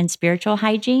emotional and spiritual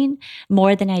hygiene,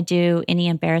 more than I do any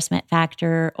embarrassment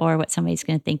factor or what somebody's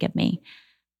going to think of me,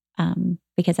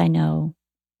 because I know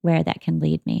where that can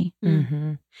lead me.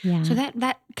 Yeah. So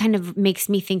that kind of makes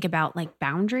me think about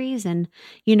boundaries and,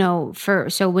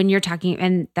 so when you're talking,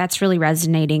 and that's really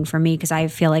resonating for me because I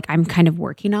feel like I'm kind of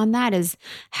working on that is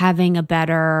having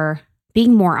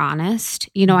being more honest.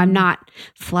 I'm not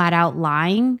flat out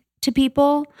lying to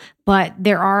people, but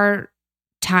there are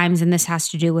times, and this has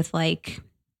to do with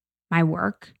my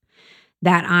work,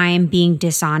 that I'm being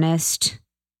dishonest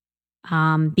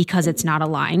because it's not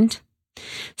aligned.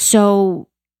 So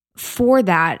for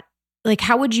that,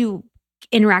 how would you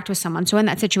interact with someone? So in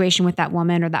that situation with that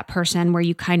woman or that person where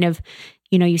you kind of,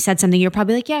 you said something, you're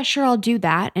probably like, yeah, sure, I'll do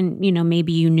that. And,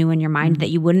 maybe you knew in your mind that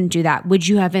you wouldn't do that. Would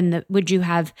you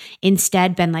have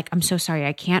instead been like, I'm so sorry,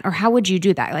 I can't? Or how would you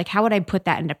do that? How would I put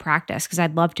that into practice? Because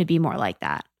I'd love to be more like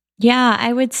that. Yeah,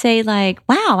 I would say wow,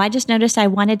 I just noticed I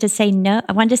wanted to say no.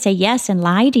 I wanted to say yes and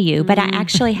lie to you, but I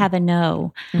actually have a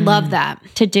no. Love that.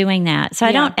 To doing that. So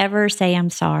I don't ever say I'm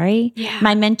sorry. Yeah.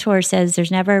 My mentor says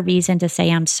there's never a reason to say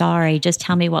I'm sorry. Just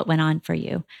tell me what went on for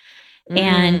you.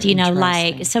 And,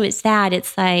 so it's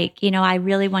I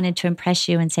really wanted to impress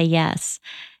you and say yes.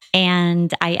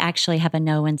 And I actually have a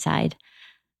no inside.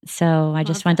 So I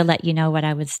just wanted to let you know what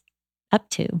I was up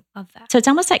to. Love that. So it's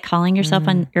almost like calling yourself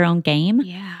on your own game,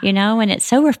 and it's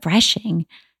so refreshing.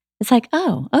 It's like,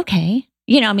 oh, okay.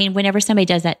 Whenever somebody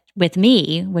does that with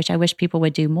me, which I wish people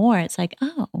would do more, it's like,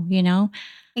 oh,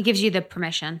 It gives you the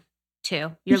permission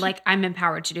too. You're like, I'm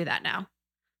empowered to do that now.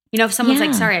 If someone's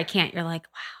like, sorry, I can't, you're like,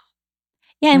 wow.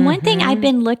 Yeah, and one thing I've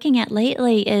been looking at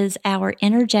lately is our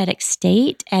energetic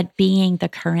state at being the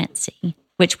currency,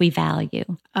 which we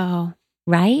value. Oh.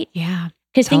 Right? Yeah.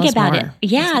 Because think about it.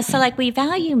 Yeah. So we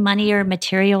value money or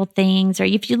material things, or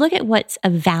if you look at what's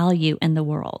of value in the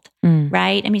world,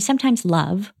 right? I mean, sometimes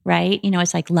love, right?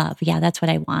 It's like love. Yeah, that's what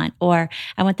I want. Or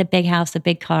I want the big house, the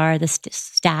big car, the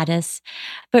status.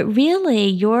 But really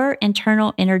your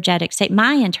internal energetic state,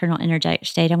 my internal energetic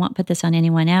state, I won't put this on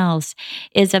anyone else,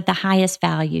 is of the highest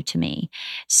value to me.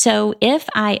 So if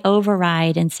I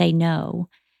override and say no,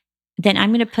 then I'm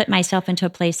going to put myself into a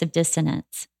place of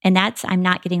dissonance. And I'm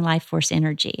not getting life force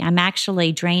energy. I'm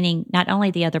actually draining not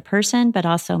only the other person, but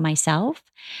also myself.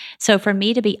 So for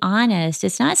me to be honest,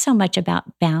 it's not so much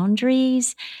about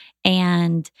boundaries.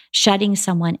 And shutting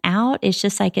someone out is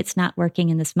just like, it's not working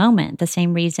in this moment. The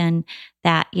same reason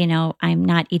that, I'm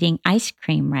not eating ice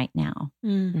cream right now.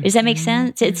 Does that make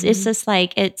sense? It's just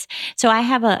like, so I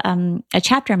have a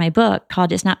chapter in my book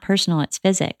called It's Not Personal, It's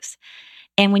Physics.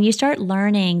 And when you start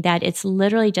learning that it's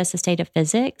literally just a state of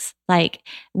physics, like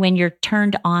when you're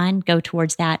turned on, go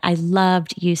towards that. I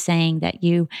loved you saying that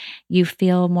you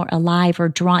feel more alive or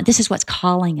drawn. This is what's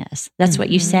calling us. That's what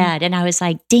you said. And I was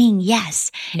like, ding,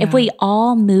 yes. Yeah. If we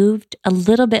all moved a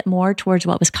little bit more towards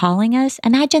what was calling us,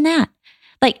 imagine that.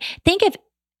 Like, think if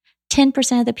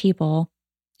 10% of the people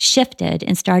shifted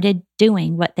and started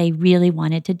doing what they really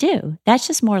wanted to do. That's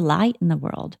just more light in the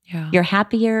world. Yeah. You're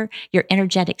happier. Your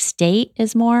energetic state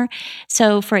is more.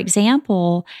 So, for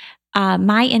example,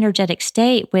 my energetic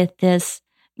state with this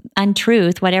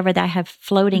untruth, whatever that I have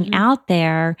floating out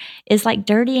there, is like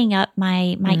dirtying up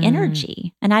my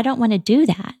energy. And I don't want to do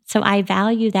that. So I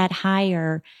value that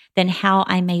higher than how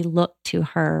I may look to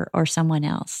her or someone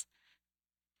else.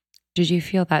 Did you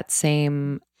feel that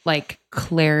same like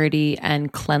clarity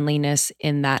and cleanliness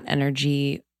in that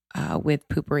energy with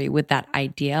Poopery, with that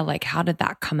idea? Like, how did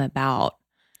that come about?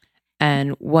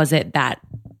 And was it that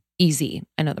easy?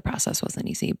 I know the process wasn't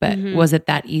easy, but was it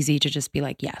that easy to just be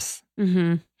like, yes?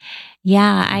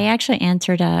 Yeah, I actually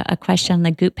answered a question on the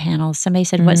Goop panel. Somebody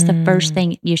said, what's the first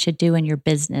thing you should do in your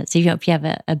business? If you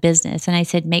have a business. And I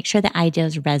said, make sure the idea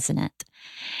is resonant.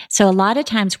 So a lot of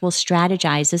times we'll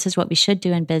strategize. This is what we should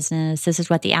do in business. This is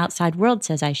what the outside world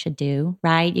says I should do,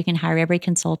 right? You can hire every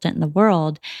consultant in the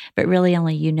world, but really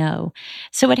only you know.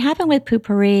 So what happened with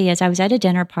Poopery is I was at a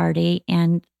dinner party.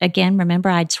 And again, remember,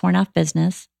 I'd sworn off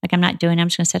business. Like, I'm not doing it. I'm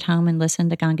just going to sit home and listen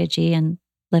to Gangaji and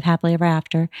live happily ever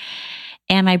after.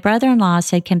 And my brother-in-law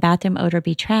said, can bathroom odor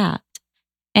be trapped?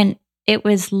 And it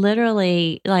was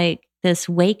literally like this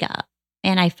wake up.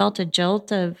 And I felt a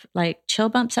jolt of like chill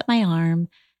bumps up my arm,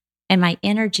 and my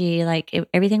energy, like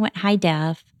everything went high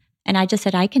def. And I just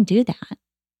said, I can do that,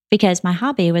 because my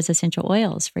hobby was essential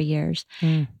oils for years.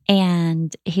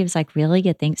 And he was like, really?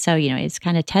 You think so? It's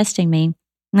kind of testing me.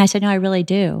 And I said, no, I really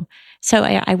do. So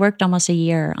I worked almost a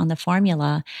year on the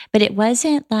formula, but it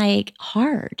wasn't like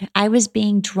hard. I was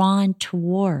being drawn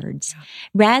towards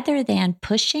rather than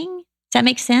pushing. Does that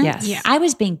make sense? Yes. Yeah. I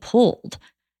was being pulled.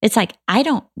 It's like, I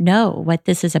don't know what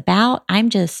this is about.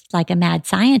 I'm just like a mad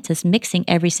scientist mixing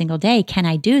every single day. Can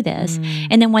I do this?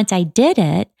 And then once I did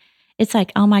it, it's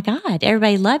like, oh my God,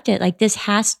 everybody loved it. Like, this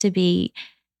has to be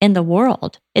in the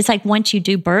world. It's like once you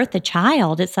do birth a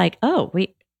child, it's like, oh,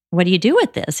 what do you do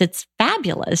with this? It's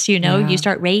fabulous. You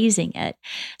start raising it.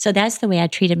 So that's the way I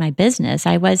treated my business.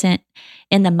 I wasn't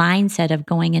in the mindset of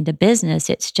going into business.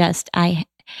 It's just,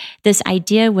 this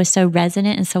idea was so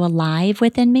resonant and so alive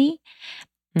within me.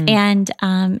 And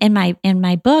in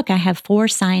my book, I have 4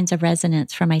 signs of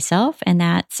resonance for myself, and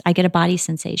that's I get a body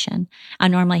sensation. I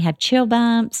normally have chill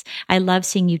bumps. I love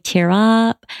seeing you tear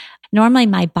up. Normally,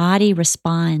 my body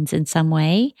responds in some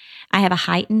way. I have a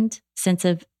heightened sense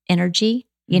of energy.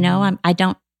 I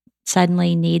don't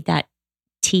suddenly need that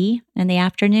tea in the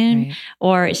afternoon,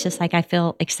 or it's just like I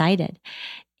feel excited.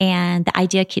 And the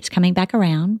idea keeps coming back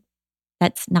around.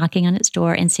 That's knocking on its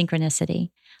door, and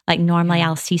synchronicity. Like normally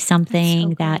I'll see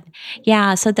something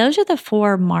so those are the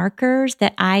 4 markers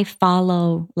that I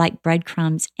follow like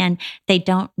breadcrumbs, and they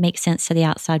don't make sense to the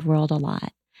outside world a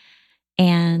lot.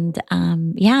 And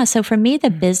so for me,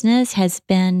 the business has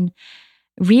been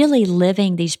really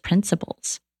living these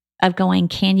principles of going,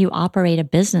 can you operate a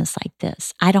business like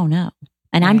this? I don't know.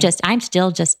 And I'm still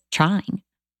just trying.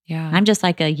 Yeah. I'm just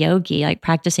like a yogi, like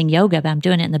practicing yoga, but I'm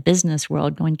doing it in the business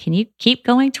world going, can you keep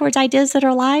going towards ideas that are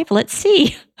alive? Let's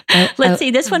see. Let's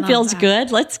see. This one feels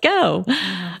good. Let's go.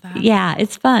 Yeah,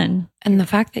 it's fun. And the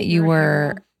fact that you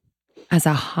were, as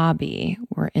a hobby,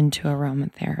 were into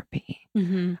aromatherapy.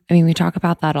 I mean, we talk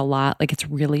about that a lot. Like, it's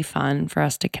really fun for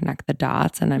us to connect the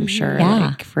dots. And I'm sure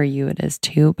like for you it is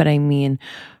too. But I mean,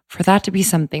 for that to be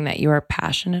something that you are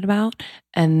passionate about,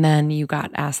 and then you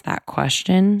got asked that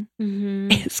question,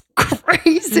 is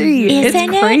crazy.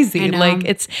 Isn't it's crazy. Like,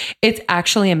 it's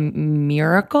actually a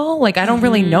miracle. Like, I don't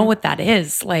really know what that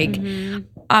is. Like,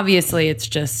 obviously it's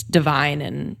just divine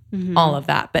and all of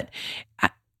that. But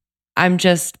I'm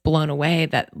just blown away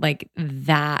that like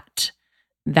that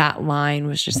line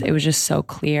was just, it was just so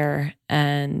clear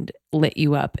and lit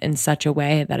you up in such a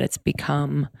way that it's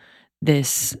become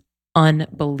this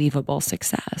unbelievable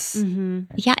success.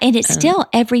 Yeah. And it's still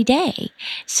every day.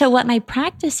 So what my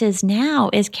practice is now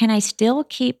is, can I still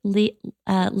keep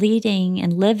leading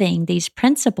and living these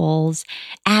principles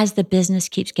as the business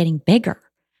keeps getting bigger?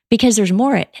 because there's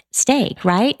more at stake,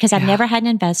 right? Because I've never had an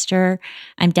investor.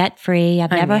 I'm debt free. I've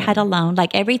never had a loan.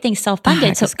 Like everything's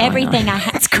self-funded. So everything I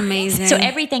have, amazing. So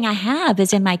everything I have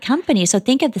is in my company. So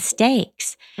think of the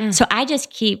stakes. So I just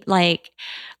keep like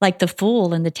the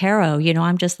fool in the tarot, you know,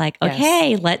 I'm just like,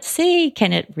 okay, let's see.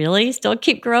 Can it really still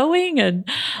keep growing? And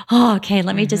okay,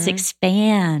 let me just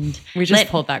expand. We just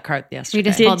pulled that card yesterday. We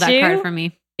just pulled that card for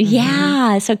me.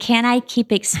 Yeah. So can I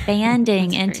keep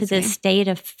expanding into this state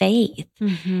of faith?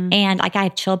 And like I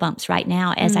have chill bumps right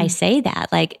now as I say that,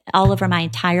 like all over my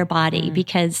entire body,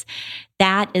 because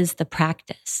that is the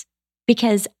practice.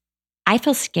 Because I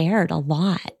feel scared a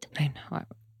lot. I know. I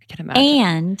can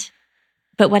imagine.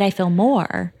 But what I feel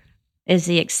more is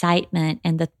the excitement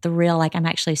and the thrill. Like I'm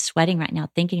actually sweating right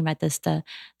now thinking about this, the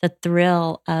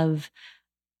thrill of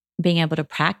being able to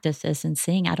practice this and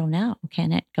seeing, I don't know,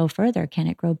 can it go further? Can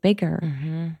it grow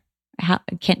bigger? How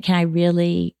can I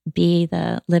really be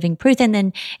the living proof? And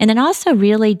then also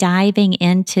really diving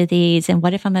into these, and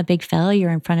what if I'm a big failure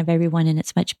in front of everyone and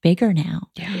it's much bigger now?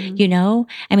 You know,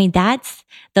 I mean,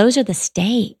 those are the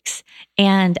stakes.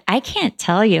 And I can't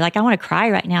tell you, like, I want to cry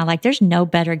right now. Like, there's no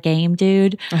better game,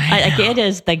 dude. Like, it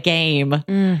is the game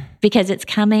because it's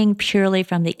coming purely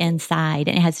from the inside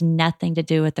and it has nothing to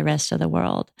do with the rest of the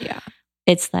world. Yeah.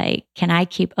 It's like, can I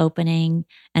keep opening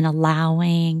and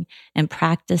allowing and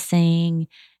practicing?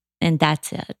 And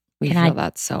that's it. We feel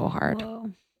that's so hard. Whoa.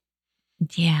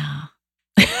 Yeah.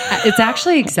 It's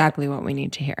actually exactly what we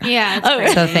need to hear. Yeah.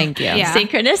 So thank you. Yeah.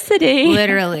 Synchronicity.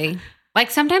 Literally. Like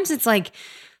sometimes it's like,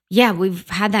 yeah, we've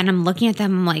had that and I'm looking at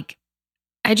them. I'm like,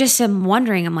 I just am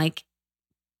wondering. I'm like,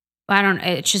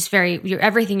 it's just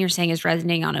everything you're saying is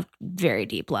resonating on a very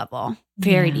deep level,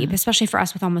 very deep, especially for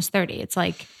us with almost 30. It's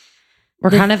like, we're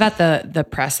kind of at the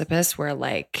precipice where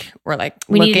we're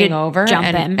we looking over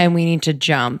and we need to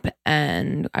jump.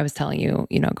 And I was telling you,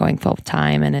 you know, going full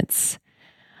time, and it's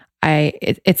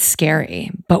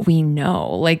scary, but we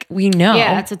know.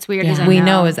 Yeah, that's what's weird. We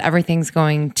know is everything's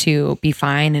going to be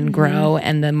fine and grow.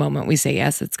 And the moment we say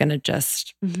yes, it's going to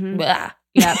just, Yeah.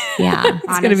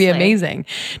 It's going to be amazing.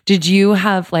 Did you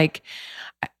have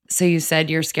so you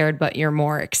said you're scared, but you're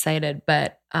more excited,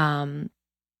 but,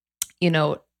 you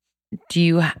know, do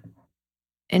you,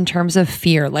 in terms of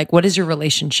fear, like what is your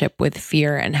relationship with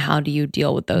fear and how do you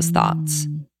deal with those thoughts?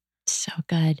 So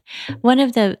good. One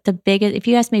of the biggest, if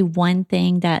you ask me one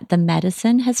thing that the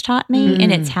medicine has taught me,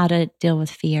 and it's how to deal with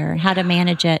fear, how to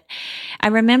manage it. I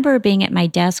remember being at my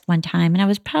desk one time and I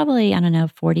was probably,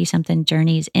 40 something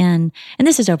journeys in, and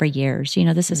this is over years, you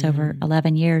know, this is over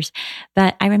 11 years.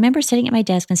 But I remember sitting at my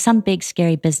desk and some big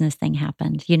scary business thing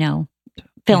happened, you know,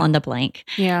 fill in the blank.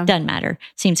 Yeah. Doesn't matter.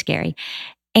 Seems scary.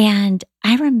 And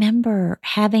I remember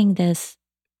having this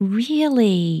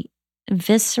really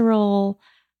visceral,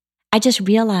 I just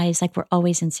realized like we're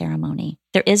always in ceremony.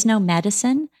 There is no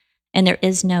medicine and there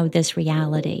is no this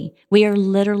reality. We are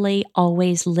literally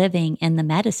always living in the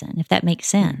medicine, if that makes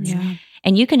sense. Yeah.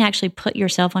 And you can actually put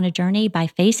yourself on a journey by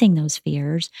facing those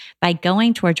fears, by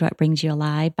going towards what brings you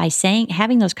alive, by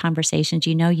having those conversations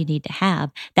you know you need to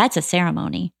have. That's a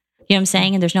ceremony. You know what I'm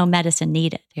saying? And there's no medicine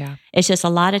needed. Yeah. It's just a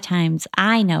lot of times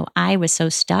I know I was so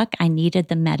stuck. I needed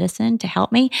the medicine to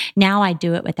help me. Now I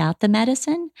do it without the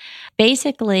medicine.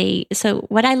 Basically, so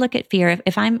what I look at fear,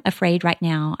 if I'm afraid right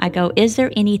now, I go, is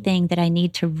there anything that I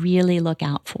need to really look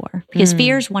out for? Because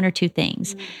fear is one or two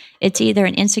things. It's either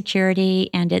an insecurity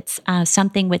and it's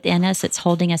something within us that's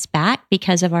holding us back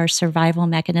because of our survival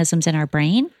mechanisms in our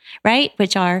brain, right?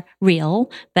 Which are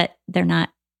real, but they're not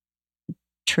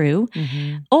true.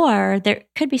 Or there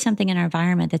could be something in our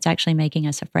environment that's actually making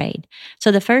us afraid.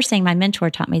 So the first thing my mentor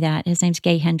taught me that, his name's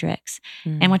Gay Hendricks.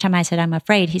 And one time I said, I'm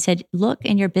afraid. He said, look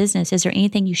in your business, is there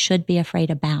anything you should be afraid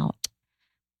about?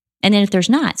 And then if there's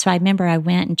not, so I remember I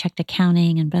went and checked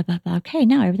accounting and blah, blah, blah. Okay,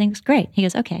 no, everything's great. He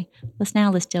goes, okay, let's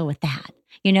deal with that.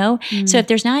 You know? So if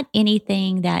there's not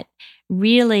anything that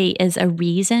really is a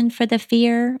reason for the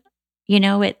fear, you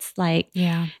know, it's like,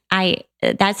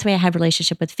 that's the way I have a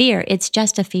relationship with fear. It's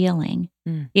just a feeling.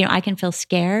 You know, I can feel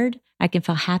scared. I can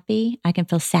feel happy. I can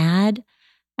feel sad.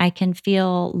 I can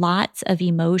feel lots of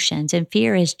emotions, and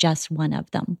fear is just one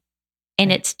of them.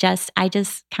 And it's just, I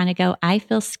just kind of go, I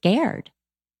feel scared.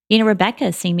 You know,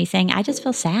 Rebecca's seen me saying, I just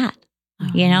feel sad,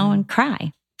 you know, and cry.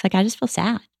 It's like, I just feel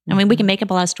sad. I mean, we can make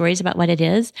up a lot of stories about what it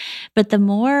is, but the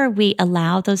more we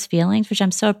allow those feelings, which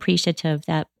I'm so appreciative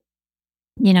that,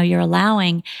 you know, you're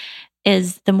allowing,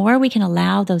 is the more we can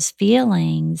allow those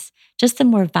feelings, just the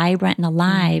more vibrant and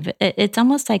alive. It's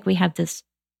almost like we have this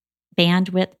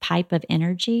bandwidth pipe of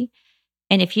energy.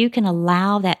 And if you can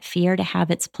allow that fear to have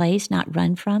its place, not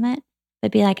run from it,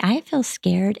 but be like, I feel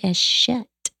scared as shit.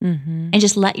 and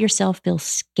just let yourself feel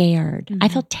scared. I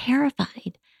felt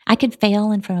terrified. I could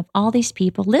fail in front of all these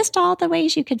people. List all the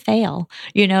ways you could fail.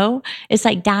 It's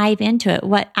like dive into it.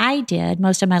 What I did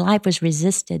most of my life was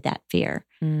resisted that fear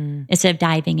instead of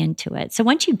diving into it. So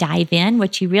once you dive in,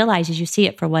 what you realize is you see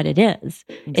it for what it is.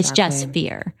 Exactly. It's just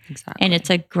fear. Exactly. And it's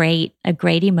a great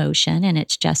emotion, and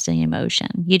it's just an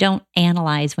emotion. You don't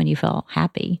analyze when you feel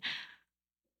happy.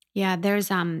 Yeah, there's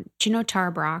do you know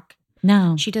Tara Brach?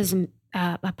 No. She does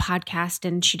a podcast,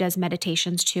 and she does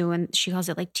meditations too, and she calls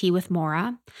it like tea with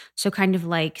Mora. So kind of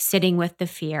like sitting with the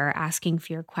fear, asking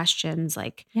fear questions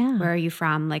like, where are you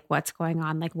from? Like, what's going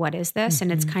on? Like, what is this?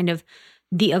 And it's kind of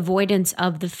the avoidance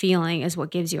of the feeling is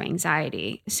what gives you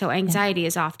anxiety. So anxiety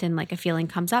is often like a feeling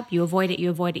comes up, you avoid it, you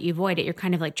avoid it, you avoid it. You're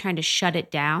kind of like trying to shut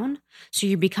it down. So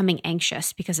you're becoming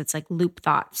anxious because it's like loop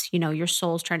thoughts. Your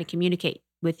soul's trying to communicate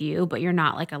with you, but you're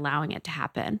not like allowing it to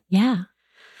happen. Yeah.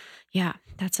 Yeah,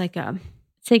 that's like That's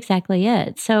exactly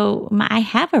it. So I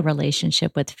have a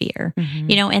relationship with fear,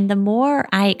 and the more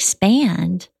I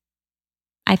expand,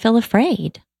 I feel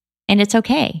afraid, and it's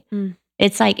okay.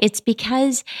 It's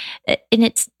because, and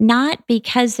it's not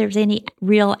because there's any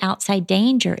real outside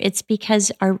danger. It's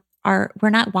because we're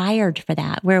not wired for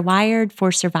that. We're wired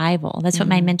for survival. That's what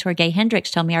my mentor, Gay Hendricks,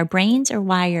 told me. Our brains are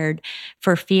wired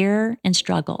for fear and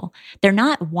struggle. They're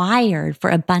not wired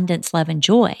for abundance, love, and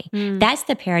joy. That's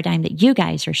the paradigm that you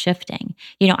guys are shifting.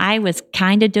 I was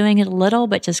kind of doing it a little,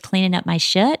 but just cleaning up my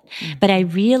shit. But I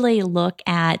really look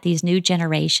at these new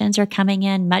generations are coming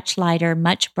in much lighter,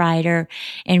 much brighter,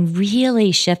 and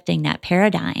really shifting that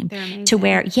paradigm to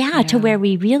where, to where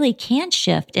we really can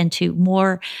shift into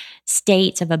more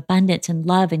states of abundance and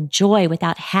love and joy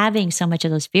without having so much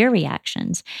of those fear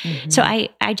reactions. So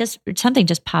something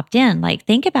just popped in, like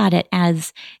think about it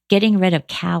as getting rid of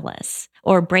callus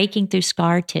or breaking through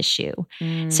scar tissue.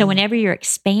 So whenever you're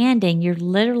expanding, you're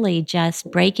literally just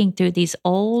breaking through these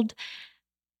old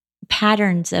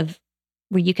patterns of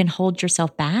where you can hold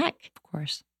yourself back. Of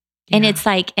course. And it's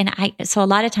like, so a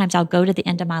lot of times I'll go to the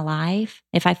end of my life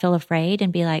if I feel afraid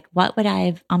and be like,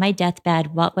 on my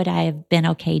deathbed, what would I have been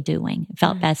okay doing,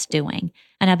 felt best doing?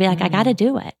 And I'll be like, I got to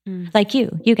do it. Like you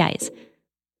guys.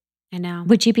 I know.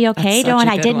 Would you be okay doing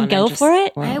I didn't go for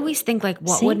it? I always think like,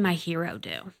 what would my hero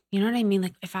do? You know what I mean?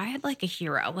 Like if I had like a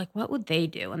hero, like what would they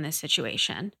do in this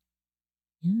situation?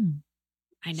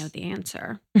 I know the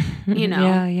answer.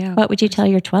 Yeah. What would you tell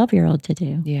your 12-year-old to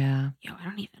do? Yeah. I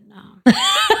don't even know.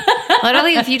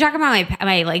 Literally, if you talk about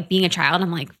my like being a child,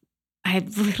 I'm like, I'm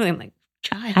like,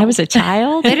 child. I was a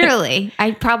child? Literally.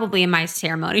 I probably in my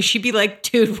ceremony, she'd be like,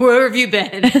 dude, where have you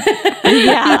been?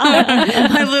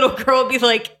 My little girl would be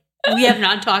like, we have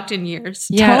not talked in years.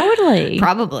 Yeah. Totally.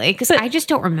 Probably, because I just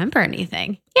don't remember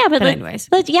anything. Yeah, but anyways.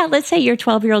 Let's say your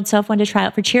 12-year-old self wanted to try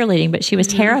out for cheerleading, but she was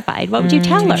terrified. What would you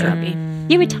tell her?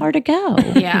 You would tell her to go.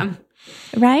 Yeah.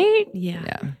 Right?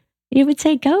 Yeah. You would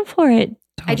say, go for it.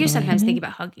 I do sometimes think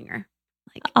about hugging her.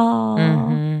 Like,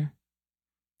 oh.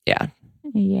 Yeah.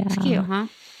 Yeah. It's cute, huh?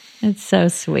 It's so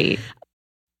sweet.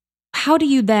 How do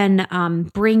you then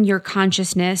bring your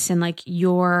consciousness and like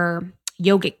your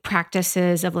yogic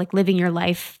practices of like living your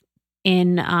life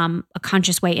in a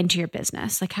conscious way into your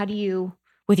business? Like how do you,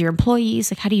 with your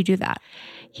employees, like how do you do that?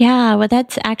 Yeah, well,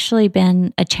 that's actually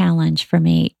been a challenge for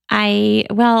me.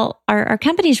 Our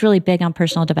company's really big on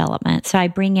personal development. So I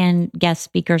bring in guest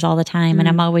speakers all the time and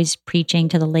I'm always preaching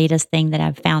to the latest thing that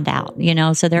I've found out,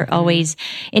 so they're always,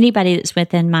 anybody that's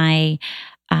within my,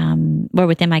 or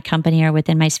within my company or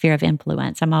within my sphere of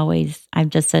influence. I'm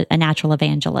just a natural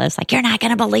evangelist. Like, you're not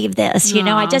going to believe this.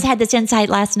 I just had this insight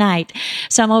last night.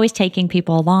 So I'm always taking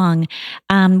people along.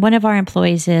 One of our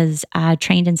employees is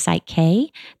trained in Psych K.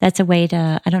 That's a way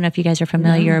to, I don't know if you guys are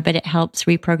familiar, but it helps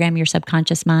reprogram your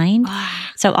subconscious mind.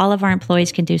 So all of our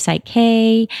employees can do Psych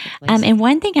K. And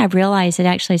one thing I've realized that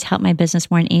actually has helped my business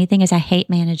more than anything is I hate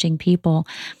managing people.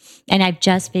 And I've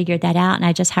just figured that out. And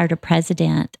I just hired a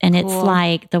president. And it's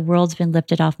like the world's been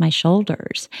lifted off my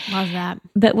shoulders. Love that.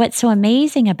 But what's so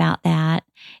amazing about that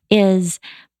is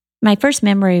my first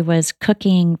memory was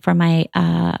cooking for my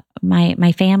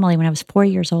family when I was 4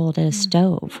 years old at a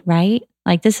stove, right?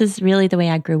 Like this is really the way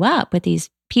I grew up with these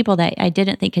people that I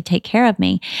didn't think could take care of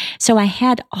me. So I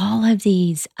had all of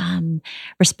these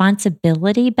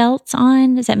responsibility belts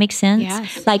on. Does that make sense?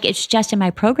 Yes. Like it's just in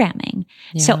my programming.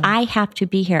 Yeah. So I have to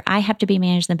be here. I have to be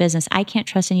managing the business. I can't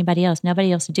trust anybody else.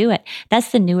 Nobody else to do it.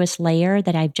 That's the newest layer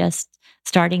that I've just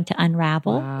starting to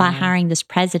unravel by hiring this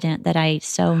president that I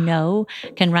so know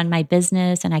can run my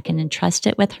business and I can entrust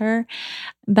it with her.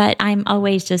 But I'm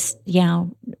always just,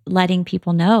 letting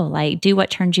people know, like, do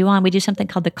what turns you on. We do something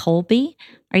called the Kolbe.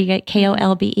 Are you got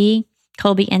Kolbe?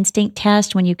 Colby Instinct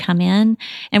test when you come in.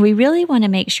 And we really want to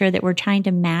make sure that we're trying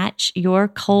to match your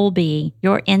Colby,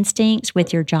 your instincts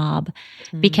with your job,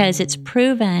 because it's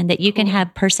proven that you can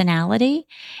have personality,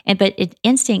 but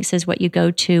instincts is what you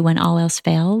go to when all else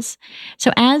fails.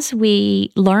 So as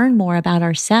we learn more about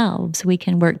ourselves, we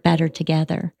can work better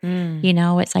together. You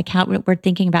know, it's like how we're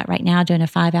thinking about right now doing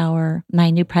my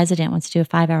new president wants to do a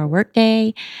 5-hour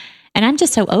workday. And I'm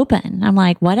just so open. I'm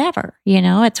like, whatever, you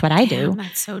know, it's what I do.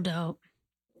 That's so dope.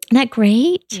 Isn't that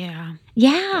great? Yeah.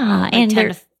 Yeah. Like and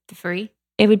 10 to 3?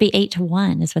 It would be 8 to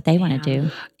 1 is what they want to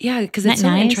do. Yeah, because it's so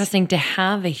interesting to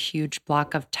have a huge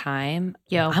block of time.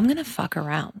 I'm going to fuck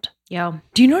around.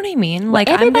 Do you know what I mean? Like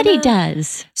everybody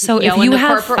does. So if you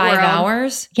have 5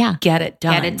 hours, get it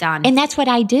done. Get it done. And that's what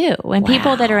I do. And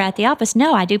people that are at the office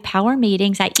know I do power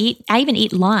meetings. I even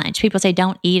eat lunch. People say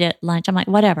don't eat at lunch. I'm like,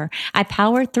 whatever. I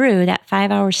power through that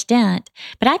 5-hour stint.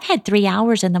 But I've had 3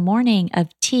 hours in the morning of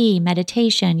tea,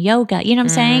 meditation, yoga. You know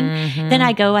what I'm saying? Then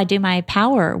I do my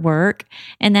power work,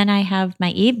 and then I have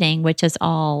my evening, which is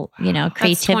all, you know,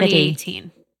 creativity. That's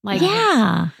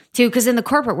 2018. Too, because in the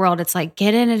corporate world, it's like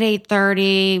get in at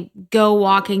 8:30, go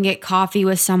walk and get coffee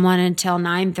with someone until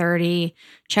 9:30,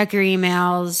 check your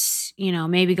emails, you know,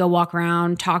 maybe go walk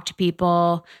around, talk to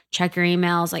people, check your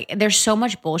emails. Like there's so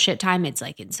much bullshit time. It's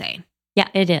like insane. Yeah,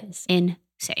 it is.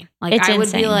 Insane. Like I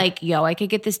would be like, yo, I could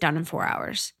get this done in 4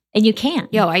 hours. And you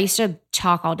can't. Yo, I used to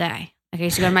talk all day. Like I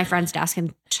used to go to my friend's desk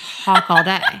and talk all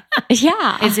day.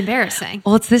 Yeah. It's embarrassing.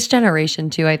 Well, it's this generation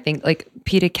too, I think. Like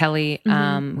Peter Kelly,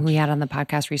 who we had on the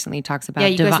podcast recently, talks about... Yeah,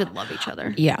 you guys would love each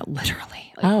other. Yeah,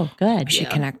 literally. Like, oh, good. We should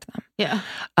connect them.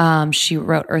 Yeah. She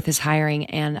wrote Earth is Hiring,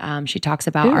 and she talks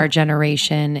about our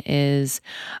generation is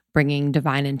bringing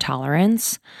divine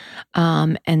intolerance.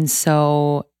 And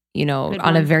so... You know,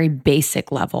 on a very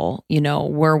basic level, you know,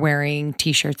 we're wearing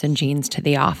t-shirts and jeans to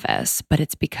the office, but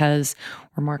it's because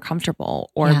we're more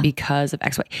comfortable or because of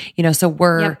X, Y, you know, so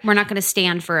we're not going to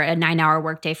stand for a 9-hour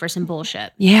workday for some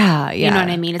bullshit. Yeah. You know what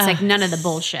I mean? It's like none of the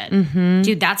bullshit.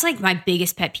 Dude, that's like my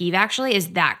biggest pet peeve actually is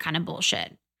that kind of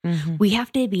bullshit. We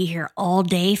have to be here all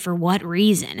day for what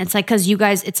reason? It's like, because you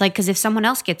guys, it's like, because if someone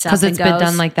else gets up, because it's been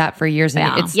done like that for years,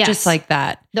 and it's Yes. just like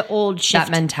that. The old shift.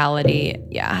 That mentality,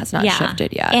 has not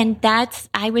shifted yet. And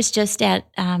I was just at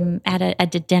a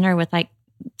dinner with like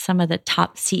some of the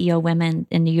top CEO women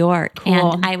in New York.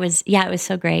 Cool. And it was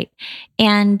so great.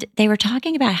 And they were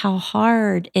talking about how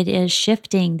hard it is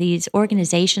shifting these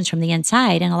organizations from the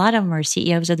inside. And a lot of them are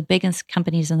CEOs of the biggest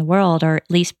companies in the world, or at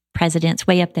least presidents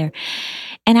way up there.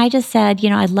 And I just said, you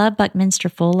know, I love Buckminster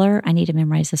Fuller. I need to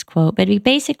memorize this quote, but he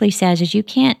basically says is you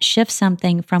can't shift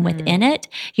something from within it.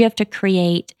 You have to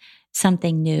create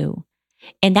something new.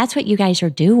 And that's what you guys are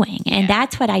doing. And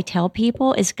that's what I tell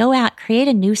people is go out, create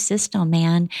a new system,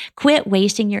 man. Quit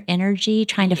wasting your energy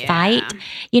trying to fight.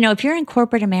 You know, if you're in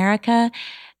corporate America,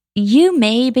 you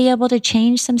may be able to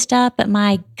change some stuff, but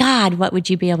my God, what would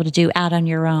you be able to do out on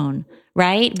your own,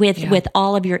 right? With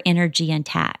all of your energy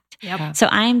intact. Yep. So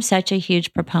I'm such a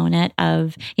huge proponent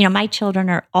of, you know, my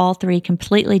children are all 3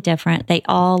 completely different. They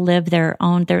all live their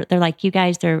own, they're like you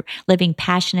guys, they're living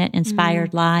passionate,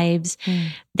 inspired lives.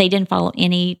 They didn't follow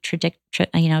any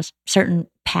certain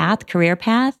career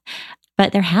path,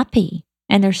 but they're happy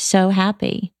and they're so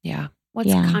happy. Yeah.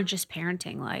 What's conscious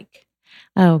parenting like?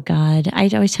 Oh God. I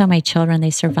always tell my children they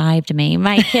survived me.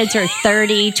 My kids are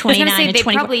 30, 29, and 24.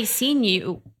 They've probably seen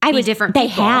you be different people.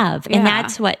 They have. And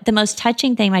that's what the most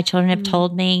touching thing my children have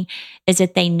told me is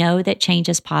that they know that change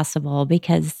is possible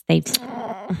because they've see,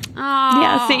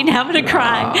 now I'm going to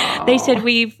cry. They said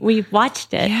we've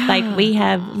watched it. Yeah. Like we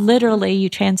have literally, you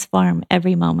transform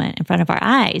every moment in front of our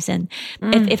eyes. And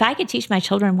if I could teach my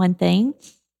children one thing,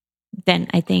 then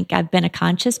I think I've been a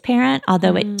conscious parent,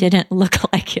 although it didn't look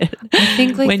like it. I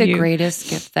think like the greatest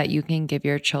gift that you can give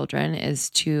your children is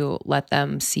to let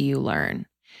them see you learn.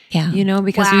 Yeah. You know,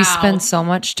 because we spend so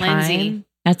much time. Lindsay.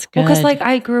 That's good. Because like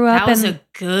I grew up That was a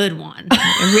good one.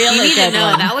 Really good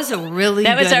one. That was a really good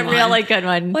one. That was a really good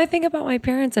one. Well, I think about my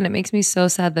parents and it makes me so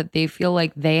sad that they feel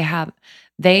like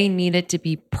they needed to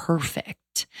be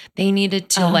perfect. They needed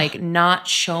to like not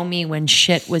show me when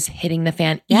shit was hitting the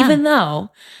fan, even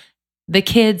though the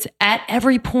kids at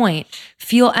every point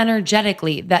feel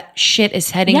energetically that shit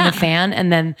is hitting the fan,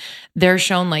 and then they're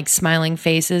shown like smiling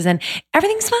faces and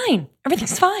everything's fine.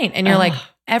 Everything's fine. And you're like,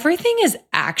 everything is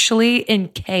actually in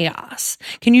chaos.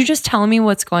 Can you just tell me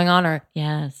what's going on or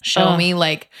Yes. show me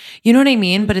like, you know what I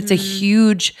mean? But it's a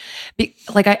huge,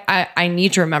 like I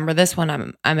need to remember this when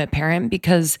I'm a parent,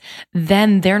 because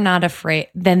then they're not afraid,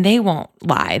 then they won't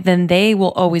lie. Then they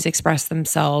will always express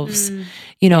themselves,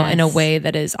 you know, in a way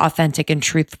that is authentic and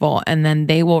truthful. And then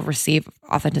they will receive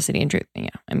authenticity and truth. Yeah.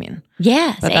 I mean,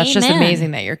 yes. but that's just amen.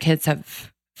 amazing that your kids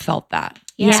have felt that.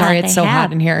 Yeah, Sorry, it's they so have.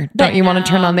 hot in here. But Don't you want to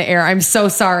turn on the air? I'm so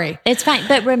sorry. It's fine.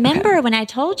 But remember when I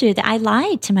told you that I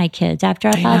lied to my kids after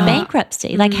I filed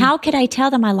bankruptcy? Like, how could I tell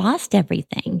them I lost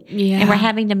everything? Yeah. And we're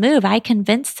having to move. I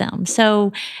convinced them.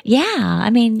 So, yeah,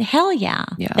 I mean, hell yeah.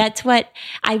 That's what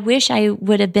I wish I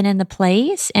would have been in the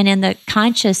place and in the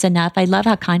conscious enough. I love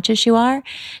how conscious you are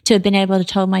to have been able to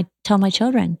tell my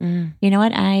children, you know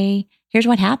what? Here's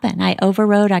what happened. I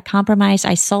overrode, I compromised,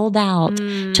 I sold out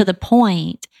to the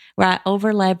point where I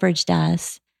over leveraged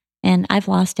us and I've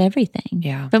lost everything.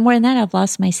 Yeah. But more than that, I've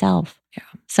lost myself. Yeah.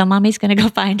 So mommy's going to go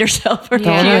find herself for a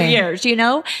few years, you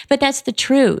know, but that's the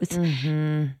truth.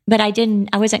 But I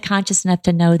wasn't conscious enough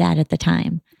to know that at the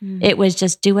time. It was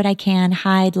just do what I can,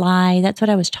 hide, lie. That's what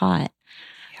I was taught,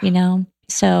 you know?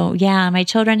 So yeah, my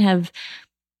children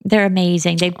they're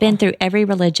amazing. They've been through every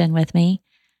religion with me.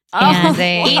 And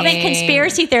even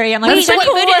conspiracy theory. I'm like, What's what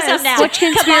the Buddhism now? Which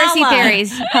conspiracy Kabbalah.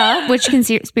 theories? Which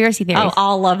conspiracy theories? Oh,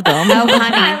 all of them. Oh,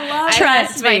 honey.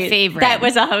 Trust That's my me. favorite. That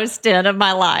was a host in of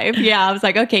my life. Yeah. I was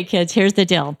like, okay, kids, here's the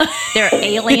deal. There are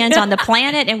aliens on the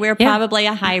planet and we're probably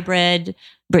a hybrid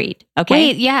breed. Okay.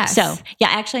 Wait, yes. So, yeah,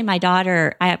 actually, my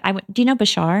daughter, do you know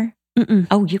Bashar?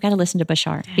 Oh, you got to listen to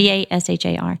Bashar,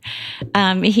 Bashar.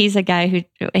 He's a guy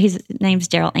his name's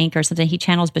Daryl Anker or something. He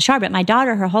channels Bashar. But my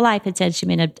daughter, her whole life had said she'd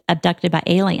been abducted by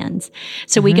aliens.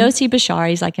 So we go see Bashar.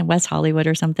 He's like in West Hollywood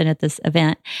or something at this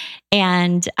event.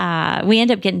 And we end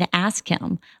up getting to ask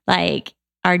him, like,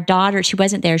 our daughter, she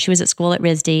wasn't there. She was at school at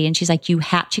RISD. And she's like,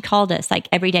 she called us like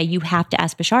every day, you have to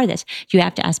ask Bashar this. You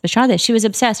have to ask Bashar this. She was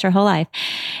obsessed her whole life.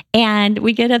 And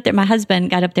we get up there. My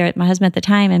husband at the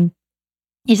time, and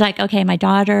he's like, okay, my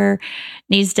daughter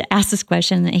needs to ask this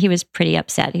question. And he was pretty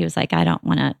upset. He was like, I don't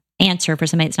want to answer for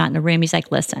somebody that's not in the room. He's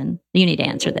like, listen, you need to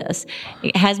answer this.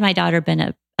 Has my daughter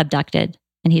been abducted?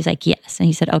 And he's like, yes. And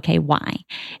he said, okay, why?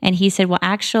 And he said, well,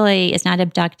 actually, it's not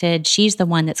abducted. She's the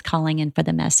one that's calling in for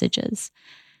the messages.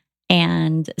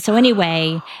 And so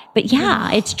anyway, but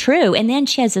yeah, it's true. And then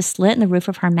she has a slit in the roof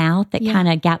of her mouth that kind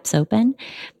of gaps open.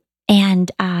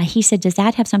 And he said, does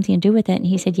that have something to do with it? And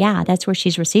he said, yeah, that's where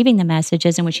she's receiving the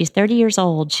messages. And when she's 30 years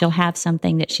old, she'll have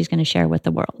something that she's going to share with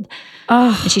the world.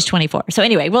 Oh, and she's 24. So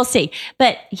anyway, we'll see.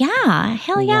 But yeah,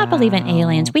 hell yeah, I believe in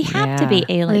aliens. We have to be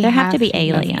aliens. There have to be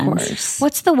aliens.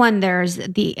 What's the one? There's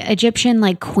the Egyptian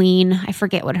like queen. I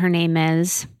forget what her name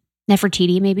is.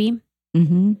 Nefertiti, maybe.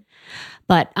 Mm-hmm.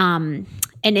 But and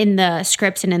in the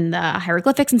scripts and in the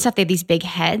hieroglyphics and stuff, they have these big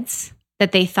heads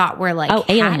that they thought were like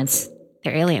aliens.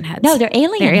 They're alien heads. No, they're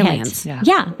alien They're heads. aliens.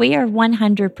 Yeah, we are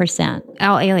 100%.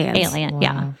 Oh, aliens. Alien,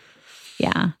 Wow.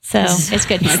 yeah. So it's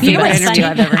good. You know what's funny?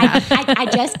 I've ever had. I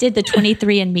just did the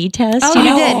 23andMe test. Oh,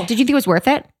 you did? Did you think it was worth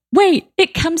it? Wait,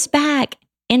 it comes back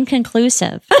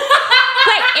inconclusive.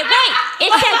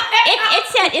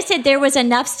 It said there was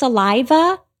enough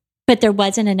saliva, but there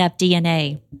wasn't enough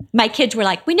DNA. My kids were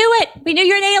like, we knew it. We knew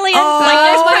you're an alien. Oh like,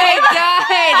 there's my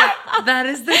God. That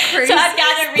is the craziest So I've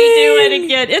got to redo it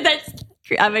again.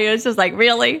 And it was just like,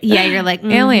 really? Yeah, you're like,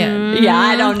 alien. Yeah,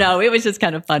 I don't know. It was just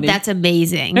kind of funny. That's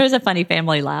amazing. It was a funny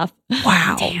family laugh.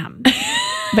 Wow. Damn.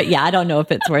 But yeah, I don't know if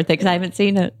it's worth it because I haven't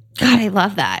seen it. God, I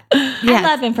love that. I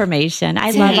love information.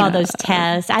 I love all those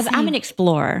tests. I'm an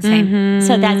explorer. Same.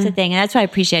 So that's the thing. And that's what I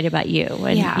appreciate about you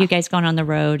and you guys going on the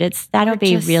road. That'll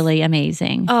be really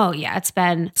amazing. Oh, yeah. It's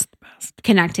been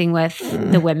connecting with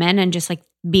the women and just like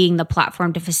being the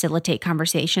platform to facilitate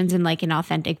conversations in like an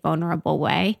authentic, vulnerable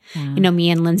way. Yeah. You know, me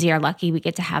and Lindsay are lucky we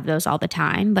get to have those all the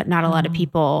time, but not a lot of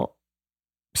people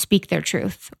speak their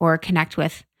truth or connect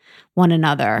with one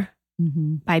another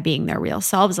by being their real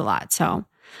selves a lot. So,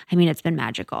 I mean, it's been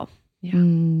magical.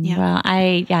 Well,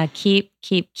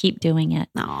 keep doing it.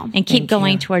 And keep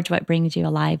going towards what brings you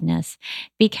aliveness,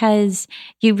 because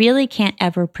you really can't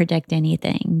ever predict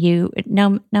anything.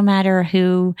 No matter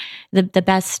who the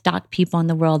best stock people in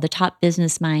the world, the top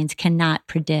business minds cannot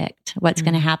predict what's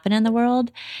going to happen in the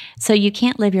world. So you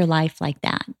can't live your life like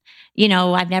that. You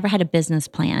know, I've never had a business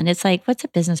plan. It's like, what's a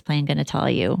business plan going to tell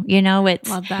you? You know,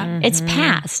 Love that. It's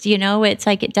past, you know, it's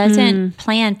like, it doesn't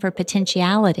plan for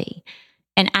potentiality.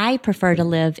 And I prefer to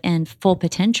live in full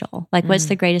potential. Like, what's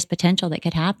the greatest potential that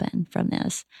could happen from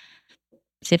this?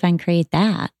 See if I can create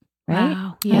that. Right?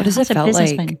 Wow. Yeah. What does it That's a felt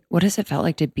business like? plan. What does it felt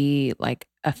like to be like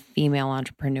a female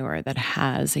entrepreneur that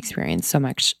has experienced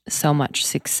so much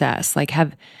success, like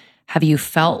have you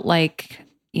felt like,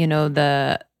 you know,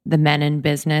 the men in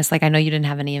business, like I know you didn't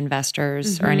have any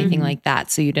investors or anything like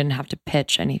that, so you didn't have to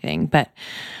pitch anything, but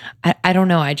I don't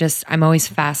know. I'm always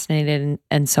fascinated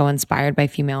and so inspired by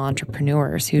female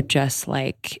entrepreneurs who just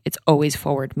like, it's always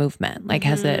forward movement. Like,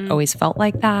 has it always felt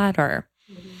like that or?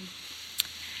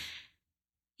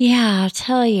 Yeah, I'll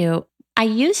tell you. I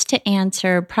used to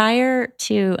answer prior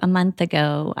to a month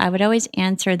ago, I would always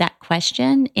answer that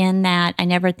question in that I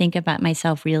never think about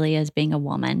myself really as being a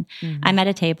woman. I'm at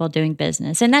a table doing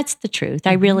business, and that's the truth.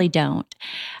 I really don't.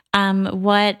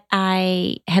 What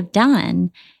I have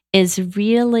done is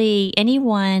really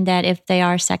anyone that if they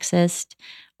are sexist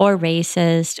or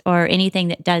racist or anything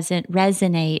that doesn't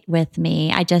resonate with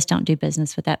me, I just don't do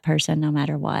business with that person no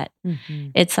matter what.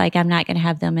 It's like I'm not going to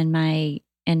have them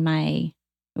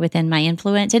within my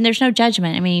influence. And there's no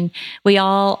judgment. I mean, we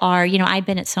all are, you know, I've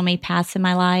been at so many paths in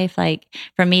my life. Like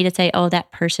for me to say, oh,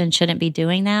 that person shouldn't be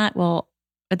doing that. Well,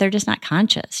 but they're just not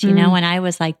conscious, you know, and I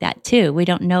was like that too. We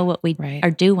don't know what we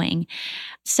are doing.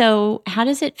 So how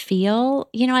does it feel?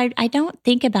 You know, I don't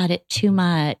think about it too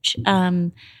much.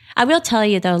 I will tell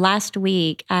you though, last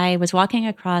week I was walking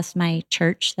across my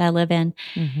church that I live in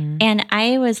and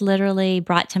I was literally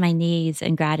brought to my knees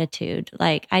in gratitude.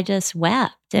 Like I just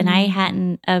wept and I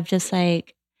hadn't of just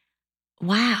like,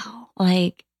 wow,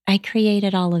 like I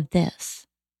created all of this.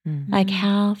 Like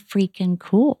how freaking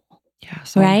cool. Yeah.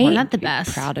 So right? Isn't that the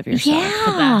best? Proud of yourself.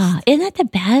 Yeah. Isn't that the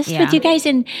best with you guys?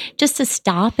 And just to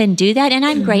stop and do that. And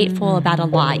I'm grateful about a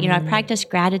lot. You know, I practice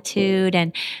gratitude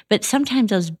but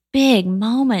sometimes those big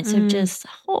moments of just,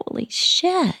 holy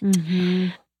shit.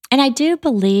 And I do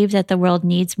believe that the world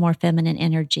needs more feminine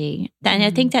energy. And I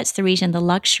think that's the reason, the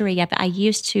luxury of it.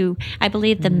 I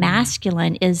believe the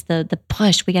masculine is the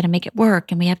push. We got to make it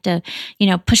work and we have to, you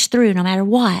know, push through no matter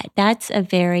what. That's a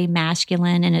very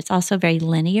masculine and it's also very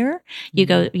linear. You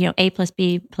go, you know, A plus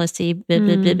B plus C, blah,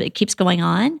 blah, blah, blah, it keeps going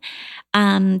on.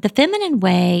 The feminine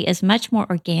way is much more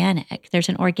organic. There's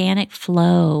an organic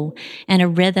flow and a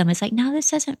rhythm. It's like, no,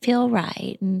 this doesn't feel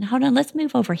right. And hold on, let's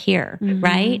move over here,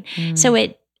 right? So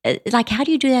like, how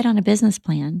do you do that on a business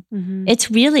plan?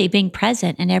 It's really being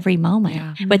present in every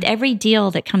moment with every deal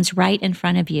that comes right in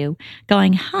front of you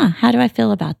going, how do I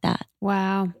feel about that?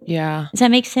 Wow. Yeah. Does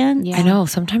that make sense? Yeah. I know.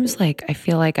 Sometimes like, I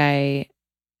feel like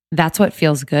that's what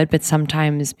feels good. But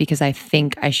sometimes because I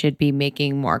think I should be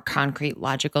making more concrete,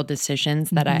 logical decisions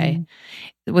that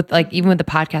with like, even with the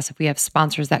podcast, if we have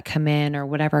sponsors that come in or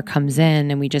whatever comes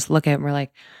in and we just look at it and we're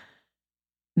like,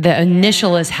 the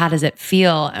initial is how does it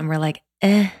feel? And we're like,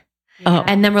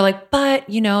 and then we're like, but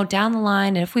you know, down the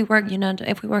line, if we work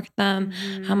with them,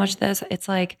 how much this? It's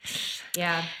like,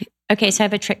 Okay, so I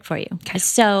have a trick for you. Okay.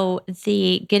 So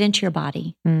get into your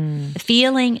body. The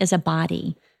feeling is a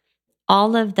body.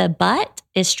 All of the but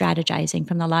is strategizing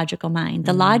from the logical mind.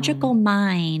 The logical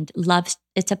mind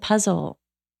it's a puzzle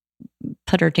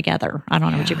putter together. I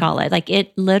don't know what you call it. Like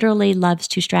it literally loves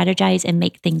to strategize and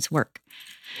make things work.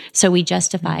 So we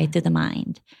justify through the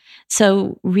mind.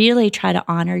 So really try to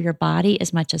honor your body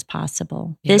as much as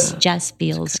possible. Yeah. This just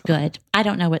feels good. I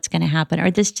don't know what's going to happen,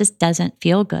 or this just doesn't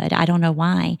feel good. I don't know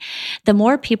why. The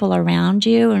more people around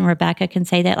you, and Rebecca can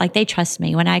say that, like they trust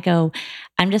me when I go,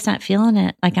 I'm just not feeling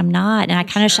it. Like I'm not. And I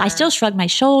kind of, I still shrug my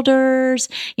shoulders.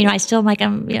 You know, I still like,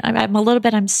 I'm a little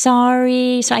bit, I'm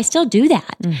sorry. So I still do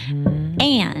that.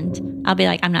 And I'll be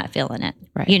like, I'm not feeling it.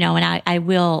 Right. You know, and I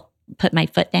will put my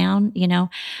foot down,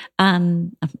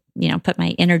 put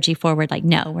my energy forward, like,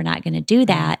 no, we're not going to do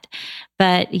that.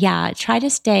 But yeah, try to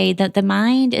stay, the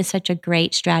mind is such a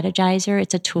great strategizer.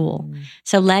 It's a tool.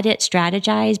 So let it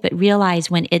strategize, but realize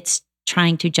when it's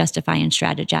trying to justify and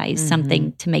strategize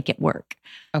something to make it work.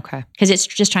 Okay. Because it's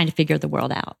just trying to figure the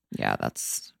world out. Yeah,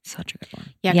 that's such a good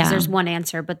one. Yeah, because there's one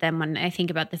answer, but then when I think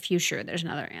about the future, there's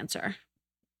another answer.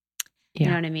 You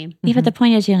know what I mean? Yeah, but the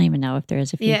point is you don't even know if there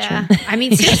is a future. Yeah. I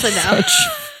mean, seriously though.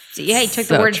 Yeah, he took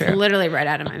the words literally right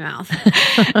out of my mouth.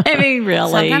 I mean,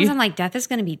 really. Sometimes I'm like, death is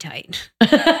going to be tight.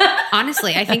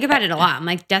 Honestly, I think about it a lot. I'm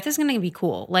like, death is going to be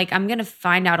cool. Like, I'm going to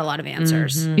find out a lot of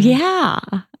answers. Yeah.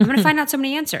 I'm going to find out so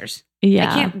many answers.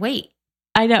 Yeah. I can't wait.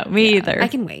 I know, me either. I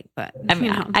can wait, but I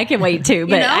mean, I can wait too.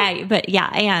 But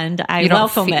and I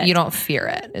welcome it. You don't fear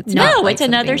it. It's it's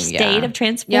another state of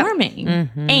transforming,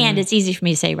 and it's easy for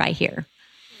me to say right here.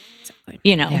 Exactly.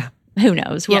 Who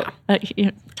knows? Well,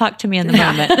 talk to me in the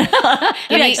moment.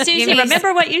 Like, Suzy,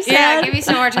 remember what you said? Yeah, give me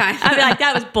some more time. I'll be like,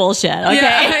 that was bullshit.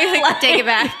 Okay, take it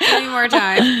back. Give me more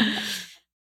time.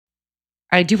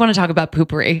 I do want to talk about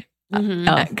poopery.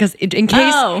 Because in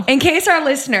case our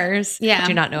listeners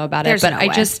do not know about it, but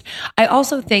I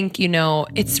also think,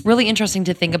 it's really interesting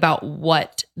to think about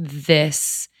what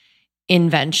this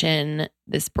invention,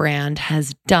 this brand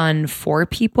has done for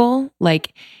people.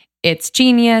 Like, it's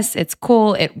genius, it's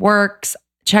cool, it works,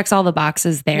 checks all the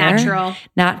boxes there.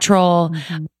 Natural.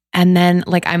 Mm-hmm. And then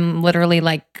like, I'm literally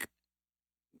like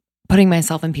putting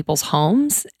myself in people's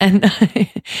homes, and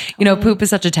poop is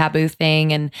such a taboo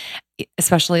thing. And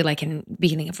especially like in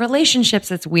beginning of relationships,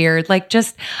 it's weird. Like,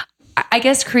 just, I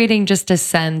guess creating just a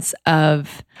sense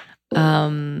of,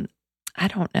 I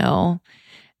don't know,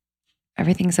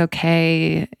 everything's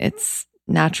okay. It's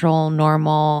natural,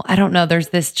 normal. I don't know. There's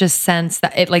this just sense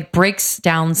that it like breaks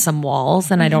down some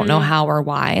walls, and I don't know how or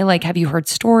why. Like, have you heard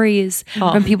stories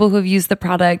from people who have used the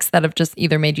products that have just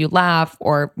either made you laugh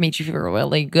or made you feel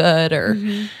really good or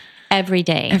every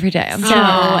day? I'm So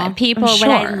sure. people, what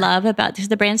I love about this,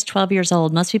 the brand's 12 years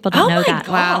old. Most people don't know that.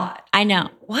 God. Wow. I know.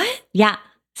 What? Yeah.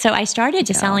 So I started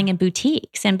just selling in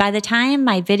boutiques. And by the time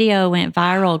my video went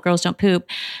viral, Girls Don't Poop,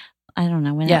 I don't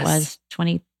know when it was,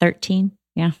 2013.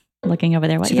 Yeah. Looking over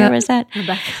there. What year was that?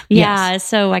 Yeah.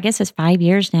 So I guess it's 5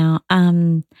 years now.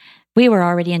 We were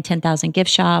already in 10,000 gift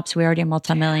shops. We were already a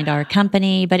multi-million-dollar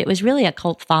company, but it was really a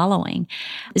cult following.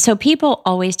 So people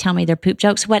always tell me their poop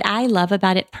jokes. What I love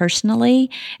about it personally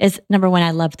is, number one,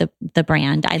 I love the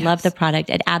brand. I love the product.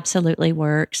 It absolutely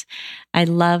works. I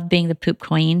love being the poop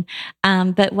queen.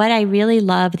 But what I really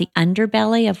love, the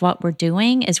underbelly of what we're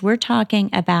doing, is we're talking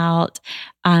about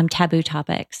taboo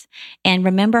topics. And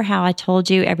remember how I told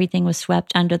you everything was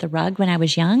swept under the rug when I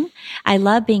was young? I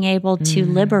love being able to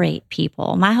liberate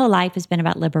people. My whole life has been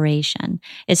about liberation.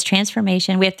 It's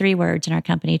transformation. We have 3 words in our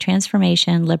company: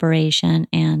 transformation, liberation,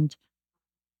 and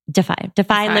defy,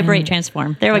 liberate,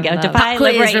 transform. There we go. Defy,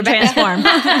 liberate, transform.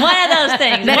 One of those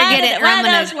things. Better get it. One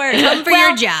of those words. Come for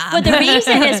your job. But the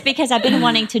reason is because I've been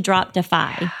wanting to drop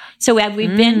defy. So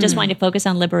we've been just wanting to focus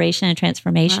on liberation and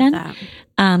transformation.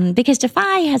 Because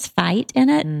defy has fight in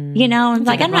it,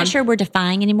 like, I'm not sure we're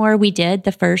defying anymore. We did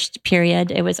the first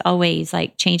period. It was always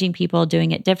like changing people,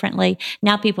 doing it differently.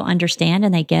 Now people understand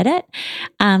and they get it.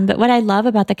 But what I love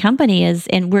about the company is,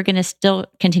 and we're going to still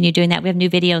continue doing that. We have new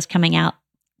videos coming out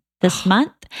this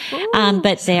month.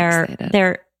 But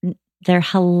they're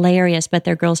hilarious, but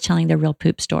they're girls telling their real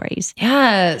poop stories.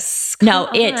 Yes.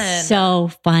 It's so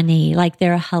funny. Like,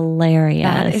 they're hilarious.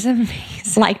 That is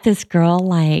amazing. Like, this girl,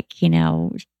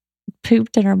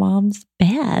 pooped in her mom's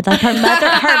bed. Like, her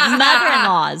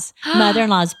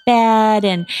mother-in-law's bed.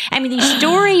 And I mean, these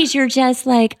stories, you're just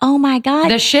like, oh my God.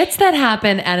 The shits that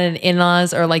happen at an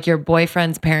in-laws or like your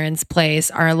boyfriend's parents' place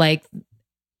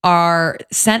are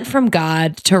sent from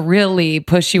God to really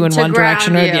push you in one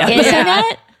direction or the other. Isn't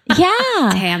it?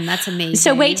 Yeah. Damn, that's amazing.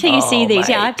 So wait till you see these.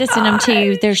 Yeah, I have to send them to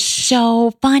you. They're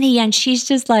so funny. And she's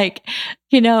just like,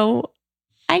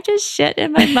 I just shit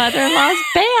in my mother-in-law's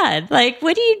bed. Like,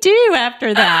 what do you do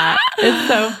after that? It's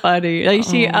so funny.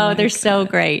 Like, they're so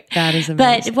great. That is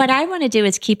amazing. But what I want to do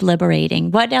is keep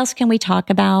liberating. What else can we talk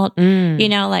about?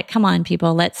 Like, come on,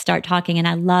 people, let's start talking. And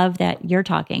I love that you're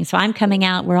talking. So I'm coming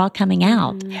out. We're all coming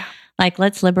out. Yeah. Like,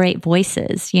 let's liberate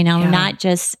voices, not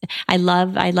just, I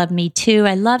love Me Too.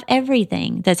 I love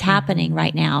everything that's happening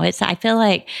right now. I feel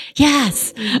like,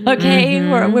 yes, okay,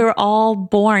 we're all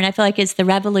born. I feel like it's the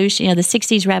revolution, the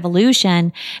 60s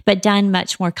revolution, but done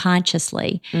much more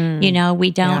consciously.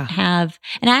 We don't have,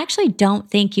 and I actually don't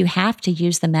think you have to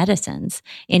use the medicines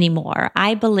anymore.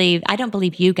 I don't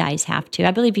believe you guys have to. I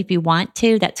believe if you want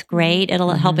to, that's great. It'll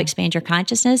help expand your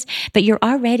consciousness, but you're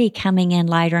already coming in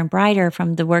lighter and brighter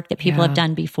from the work that people have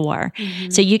done before.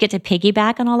 So you get to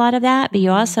piggyback on a lot of that, but you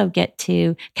also get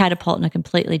to catapult in a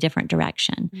completely different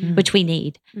direction, which we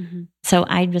need. So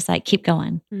I'm just like, keep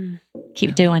going,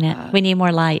 keep doing it. We need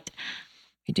more light.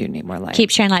 We do need more light.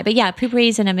 Keep sharing light. But yeah, Poopery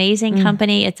is an amazing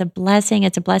company. It's a blessing.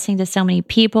 It's a blessing to so many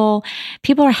people.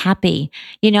 People are happy.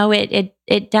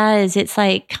 It does. It's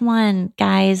like, come on,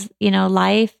 guys,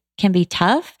 life can be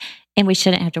tough. And we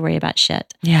shouldn't have to worry about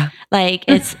shit. Yeah. Like,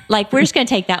 it's like, we're just going to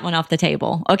take that one off the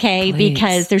table. Okay. Please.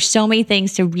 Because there's so many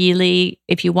things to really,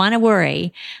 if you want to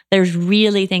worry, there's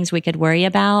really things we could worry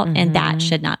about. And that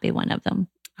should not be one of them.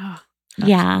 Oh,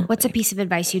 yeah. What's a piece of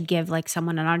advice you'd give like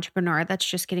someone, an entrepreneur that's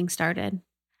just getting started?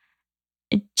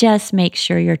 Just make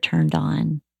sure you're turned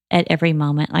on at every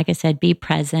moment. Like I said, be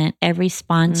present. Every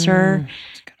sponsor,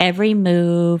 every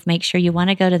move, make sure you want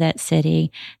to go to that city.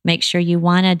 Make sure you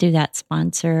want to do that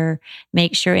sponsor.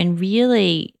 Make sure and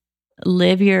really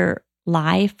live your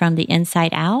life from the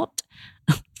inside out.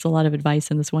 It's a lot of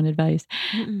advice in this one advice.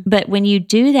 But when you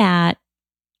do that,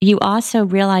 you also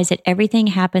realize that everything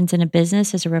happens in a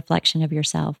business as a reflection of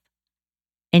yourself.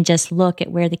 and just look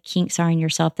at where the kinks are in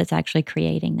yourself that's actually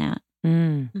creating that.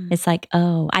 It's like,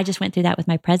 oh, I just went through that with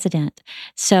my president.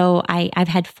 So I've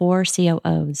had 4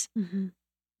 COOs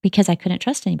because I couldn't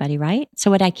trust anybody, right?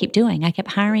 So what I keep doing, I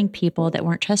kept hiring people that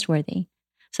weren't trustworthy.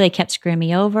 So they kept screwing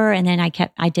me over. And then I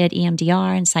did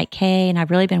EMDR and Psych K, and I've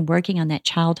really been working on that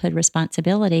childhood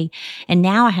responsibility. And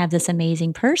now I have this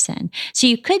amazing person. So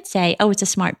you could say, oh, it's a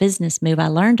smart business move. I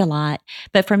learned a lot.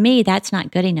 But for me, that's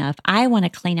not good enough. I want to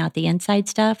clean out the inside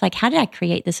stuff. Like, how did I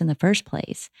create this in the first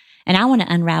place? And I want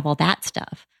to unravel that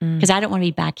stuff because I don't want to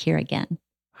be back here again.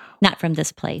 Not from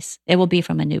this place. It will be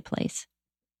from a new place.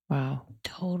 Wow.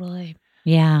 Totally.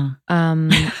 Yeah. I'm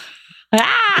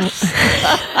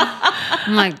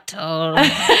like, totally.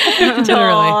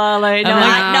 Totally. No,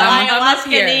 ayahuasca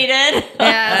needed.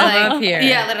 Yeah, I'm up here.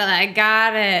 Yeah, literally. I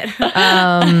got it.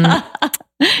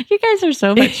 You guys are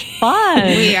so much fun.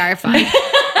 We are fun.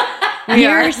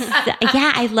 Yeah,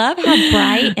 I love how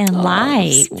bright and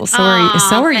light. Well, so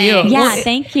are you. Thanks. Yeah,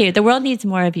 thank you. The world needs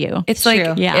more of you. It's like,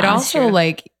 true. Yeah, it also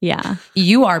like,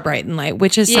 you are bright and light,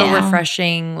 which is so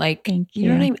refreshing. Like, Thank you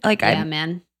know what I mean? Like, Yeah,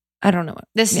 man. I don't know.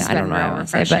 This has been real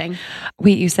refreshing.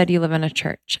 Wait, you said you live in a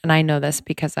church, and I know this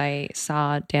because I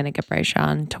saw Danica Brayshaw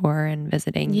on tour and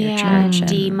visiting your church.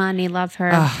 D Money, love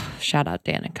her. Oh, shout out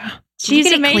Danica. Did you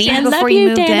get it amazing. cleaned I before love you you,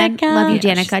 moved in? Danica. Love you,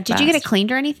 Yeah, Danica. she's Did you get it best.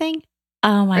 cleaned or anything?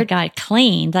 Oh my God,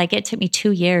 cleaned. Like it took me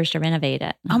 2 years to renovate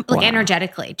it. Like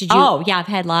energetically. Did you? Oh yeah, I've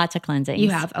had lots of cleansings.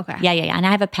 You have? Okay. Yeah. And I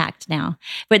have a pact now.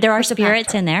 But there are What's the pact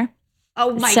spirits for? in there.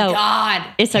 Oh my So- God.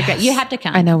 It's so great. You have to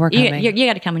come. I know we're coming. You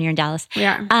got to come when you're in Dallas. We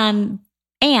are.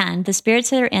 And the spirits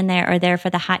that are in there are there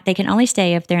for the high. They can only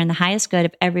stay if they're in the highest good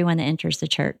of everyone that enters the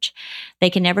church.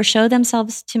 They can never show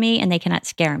themselves to me, and they cannot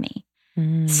scare me.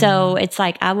 So it's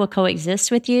like, I will coexist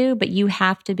with you, but you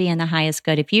have to be in the highest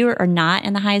good. If you are not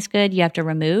in the highest good, you have to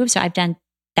remove. So I've done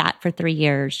that for 3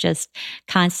 years, just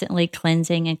constantly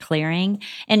cleansing and clearing.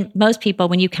 And most people,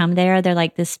 when you come there, they're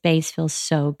like, this space feels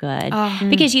so good.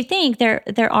 Because you think there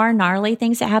are gnarly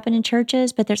things that happen in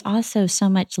churches, but there's also so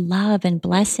much love and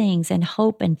blessings and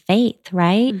hope and faith,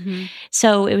 right?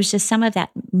 So it was just some of that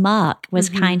muck was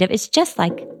kind of, it's just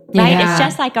like, right? Yeah. It's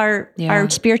just like our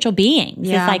spiritual beings.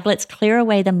 Yeah. It's like, let's clear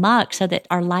away the muck so that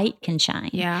our light can shine.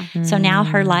 Yeah. So now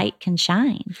her light can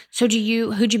shine. So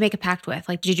who'd you make a pact with?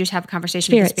 Like, did you just have a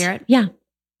conversation with the spirit? Yeah.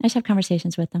 I just have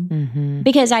conversations with them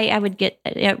because I would get,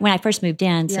 when I first moved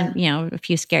in, some, a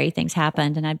few scary things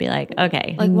happened and I'd be like,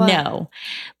 okay, Like what? no.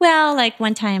 Well, like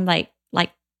one time, like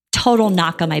total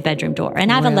knock on my bedroom door,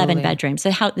 and I have 11 Really? bedrooms.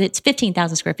 So it's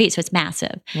 15,000 square feet. So it's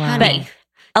massive. Wow. Honey,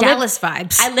 Dallas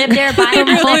vibes. I live there by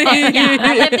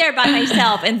I live there by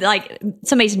myself, and like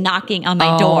somebody's knocking on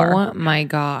my door. Oh my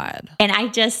God. And I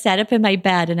just sat up in my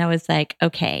bed and I was like,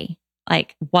 okay,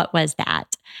 like what was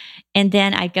that? And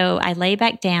then I lay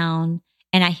back down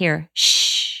and I hear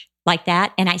shh like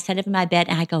that. And I sit up in my bed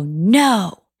and I go,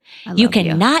 no, you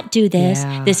cannot do this.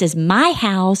 Yeah. This is my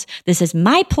house. This is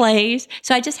my place.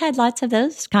 So I just had lots of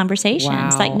those conversations.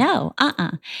 Wow. Like, no,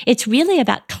 It's really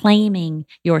about claiming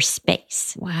your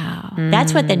space. Wow.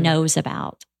 That's what the no's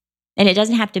about. And it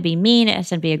doesn't have to be mean. It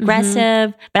doesn't be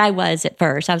aggressive. But I was at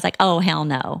first. I was like, oh, hell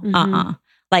no.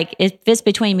 Like if it's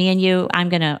between me and you, I'm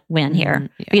going to win here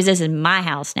because this is my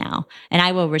house now. And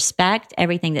I will respect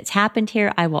everything that's happened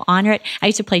here. I will honor it. I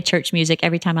used to play church music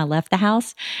every time I left the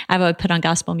house. I would put on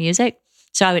gospel music.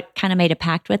 So I would kind of made a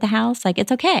pact with the house. Like,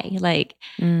 it's okay. Like,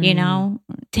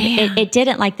 it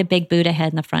didn't like the big Buddha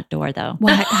head in the front door though.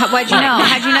 Why'd you know?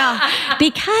 How'd you know?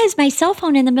 Because my cell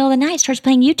phone in the middle of the night starts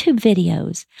playing YouTube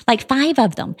videos, like 5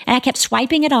 of them. And I kept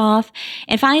swiping it off.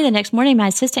 And finally the next morning, my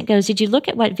assistant goes, did you look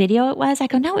at what video it was? I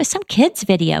go, no, it was some kid's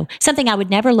video, something I would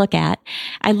never look at.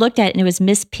 I looked at it and it was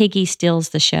Miss Piggy Steals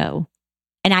the Show.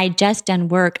 And I had just done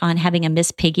work on having a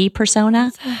Miss Piggy persona.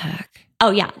 What the heck? Oh,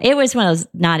 yeah. It was one of those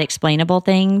not explainable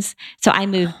things. So I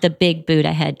moved the big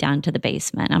Buddha head down to the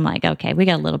basement. I'm like, okay, we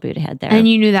got a little Buddha head there. And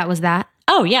you knew that was that?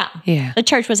 Oh, yeah. Yeah. The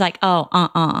church was like,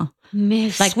 oh,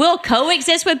 Miss. like, we'll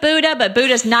coexist with Buddha, but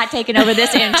Buddha's not taking over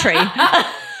this entry.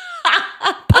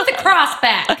 Put the cross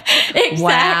back.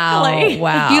 Exactly.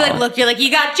 Wow. You're like, you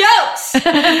got jokes.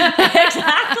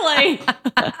 Exactly.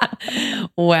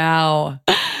 Wow.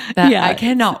 I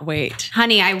cannot wait.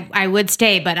 Honey, I would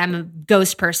stay, but I'm a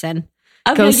ghost person.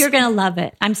 Oh, Ghost- no, you're going to love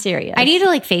it. I'm serious. I need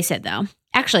to face it though.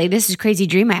 Actually, this is a crazy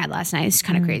dream I had last night. It's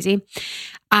kind of crazy.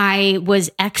 I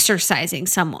was exorcising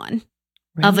someone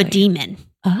of a demon.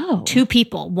 Oh. 2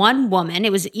 people, 1 woman.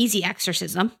 It was an easy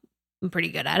exorcism. I'm pretty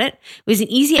good at it. It was an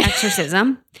easy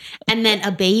exorcism. And then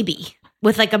a baby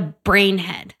with like a brain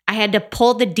head. I had to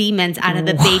pull the demons out of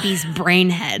the baby's brain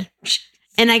head.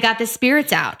 And I got the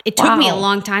spirits out. It took me a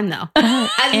long time though.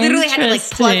 I literally had to like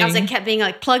plug. I was like, kept being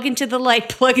like, plug into the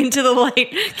light,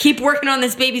 keep working on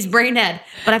this baby's brain head.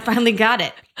 But I finally got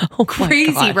it. Oh,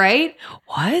 crazy, right?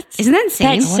 What? Isn't that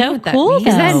insane? That's so cool. means.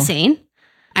 Isn't that insane?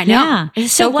 I know. Yeah.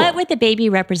 It's So so what cool. would the baby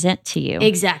represent to you?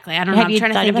 Exactly. I don't know. Have I'm you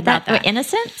trying to thought think about that. Or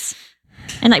innocence?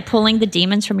 And like pulling the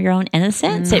demons from your own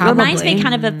innocence. It reminds me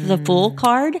kind of the Fool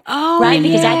card. Oh, right?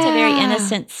 Because that's a yeah. very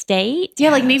innocent state.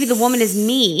 Yeah, like maybe the woman is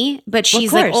me, but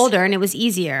she's like course. older and it was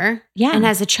easier. Yeah. And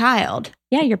as a child.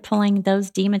 Yeah, you're pulling those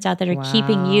demons out that are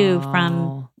keeping you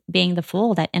from being the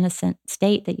fool, that innocent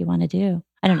state that you want to do.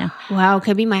 I don't know. Wow,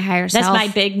 could be my higher That's self. my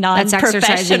big That's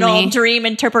exercising non-professional me. dream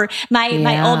interpreter.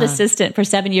 My old assistant for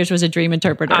 7 years was a dream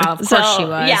interpreter. Oh, of course she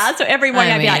was. Yeah, so every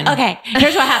morning I'd be like, okay,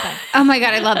 here's what happened. Oh my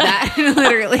God, I love that.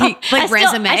 Literally, like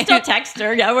resume. I still text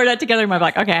her. Yeah, we're not together. I'm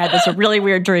like, okay, I had this really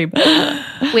weird dream.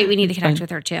 Wait, we need to connect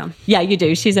with her too. Yeah, you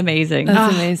do. She's amazing.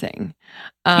 That's amazing.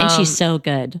 And she's so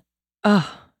good.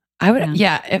 Oh, I would.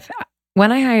 Yeah.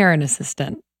 When I hire an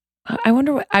assistant, I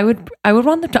wonder what I would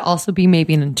want them to also be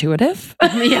maybe an intuitive.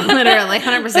 Yeah, literally,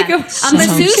 100%. Like a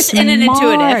masseuse and an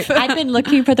intuitive. I've been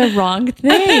looking for the wrong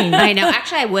thing. I know.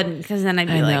 Actually, I wouldn't because then I'd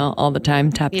be I like, know, all the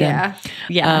time tapped yeah.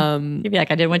 Yeah. You'd be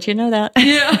like, I didn't want you to know that.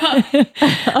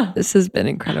 in. This has been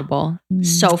incredible.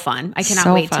 So fun. I cannot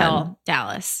So wait fun. till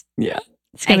Dallas. Yeah.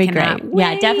 It's going to be cannot great.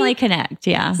 Yeah, definitely connect.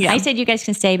 Yeah. I said you guys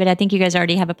can stay, but I think you guys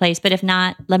already have a place. But if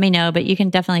not, let me know. But you can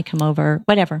definitely come over,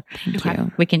 whatever Thank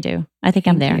you. we can do. I think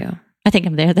I'm there. You. I think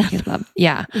I'm there then.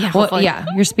 Yeah. Yeah, Well, hopefully. yeah.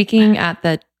 You're speaking at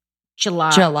the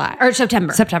July or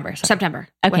September. September. September.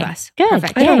 Okay. With us. Good.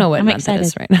 Perfect. I don't know what I'm month it is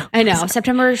excited. right now. I know.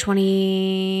 September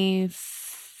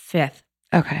 25th.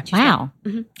 Okay. Wow.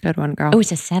 Good one, girl. Oh,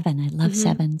 it's a 7. I love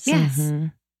 7s. Yes.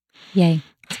 Mhm. Yay.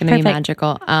 It's going to be Perfect.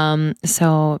 magical.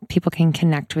 So people can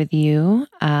connect with you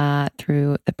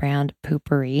through the brand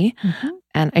Poopery.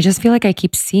 And I just feel like I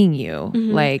keep seeing you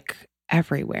like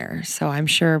everywhere. So I'm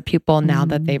sure people now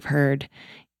that they've heard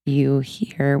you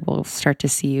here will start to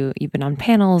see you even on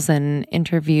panels and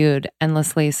interviewed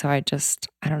endlessly. So I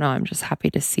don't know. I'm just happy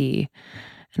to see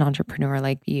an entrepreneur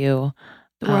like you.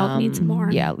 The world needs more.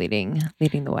 Yeah, leading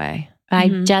the way. I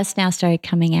just now started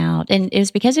coming out, and it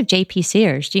was because of JP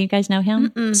Sears. Do you guys know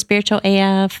him? Spiritual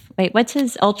AF. Wait, what's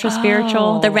his ultra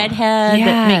spiritual? The redhead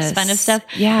that makes fun of stuff.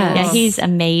 Yes. Yeah, he's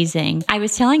amazing. I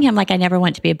was telling him like I never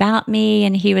want it to be about me,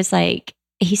 and he was like,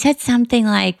 he said something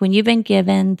like, when you've been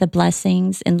given the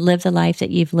blessings and live the life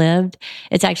that you've lived,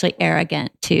 it's actually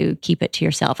arrogant to keep it to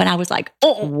yourself. And I was like,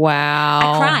 oh,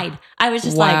 Wow. I cried. I was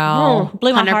just Wow. like,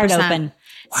 blew my heart 100%. open.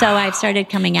 So I've started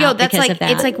coming out That's because like of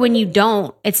that. it's like when you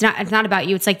don't. It's not about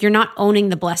you. It's like you're not owning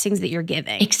the blessings that you're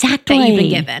giving. exactly that you've been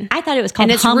given. I thought it was called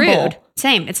And it's humble. rude.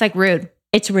 Same. It's like rude.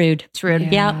 It's rude. It's rude.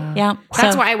 Yeah. Yeah.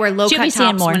 That's So why I wear low she'll cut be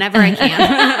seeing tops more. whenever I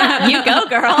can. you go,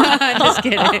 girl. Just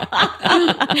kidding.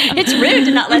 It's rude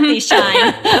to not let these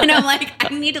shine. And I'm like, I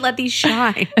need to let these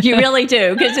shine. You really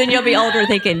do, because then you'll be older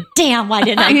thinking, "Damn, why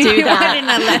didn't I do that? Why didn't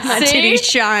I let my See? titties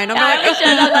shine? I'm I like, should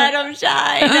have let them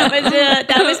shine. That was it.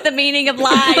 That was the meaning of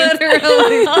life."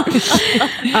 Literally.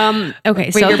 Okay,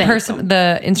 Wait, so your thanks.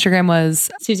 the Instagram was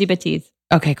Suzy Batiz.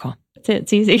 okay, cool. That's it.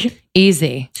 It's easy.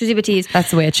 Easy. Suzy Batiz.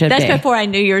 That's the way it should That's be. before I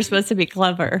knew you were supposed to be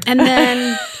clever. And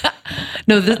then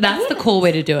No, that's the cool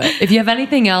way to do it. If you have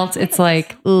anything else, it's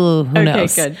like, ooh, who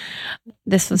knows? good.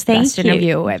 this was the Thank best you.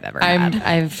 interview I've ever had.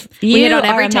 We hit on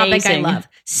every topic I love.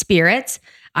 Spirits,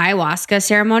 ayahuasca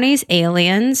ceremonies,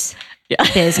 aliens,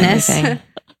 business,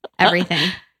 everything.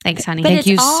 Thanks, honey. But Thank it's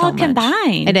you all so much.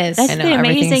 combined. It is. That's I know, the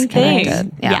amazing everything's thing.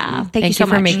 connected. Yeah. Thank you so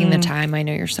for much. making the time. I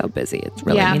know you're so busy. It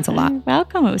really Yeah. means a lot. You're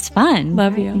welcome. It was fun.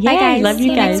 Love you. Yeah, Bye, guys. love See you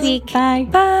you guys. next week. Bye.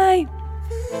 Bye.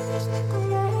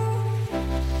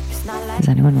 Does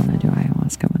anyone want to do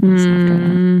ayahuasca with us after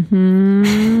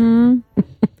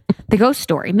that? The ghost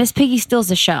story. Miss Piggy steals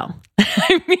the show.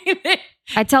 I mean,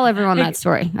 I tell everyone that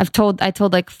story. I told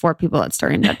like 4 people that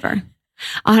story in Denver.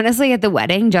 Honestly, at the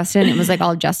wedding, Justin, it was like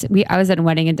all Justin. I was at a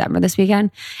wedding in Denver this weekend.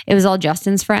 It was all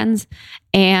Justin's friends.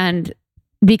 And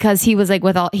because he was like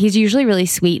he's usually really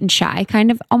sweet and shy, kind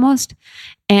of almost.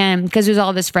 And because it was all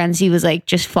of his friends, he was like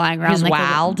just flying around. was like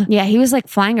wild. He was like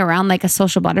flying around like a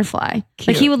social butterfly.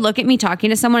 Like he would look at me talking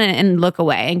to someone and look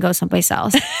away and go someplace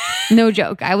else. No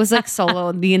joke. I was like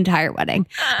solo the entire wedding.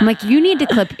 I'm like, I need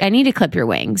to clip your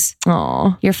wings.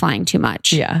 oh, You're flying too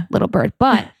much. Yeah. Little bird.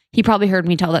 But he probably heard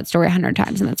me tell that story 100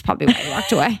 times, and that's probably why he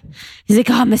walked away. He's like,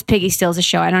 oh, Miss Piggy steals the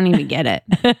show. I don't even get it.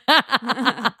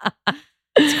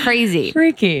 It's crazy.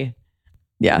 freaky.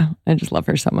 Yeah, I just love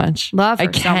her so much. Love her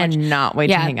I so much. cannot wait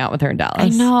to Yeah. hang out with her in Dallas. I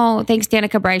know. Thanks,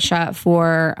 Danica Bryshaw,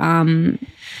 for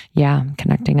Yeah,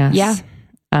 connecting us. Yeah.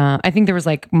 I think there was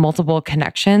like multiple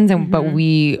connections, and but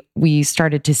we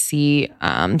started to see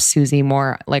Suzy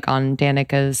more like on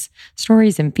Danica's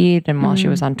stories and feed. And while she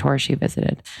was on tour, she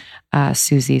visited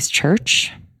Suzy's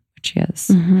church, which she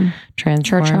has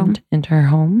transformed into her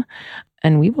home.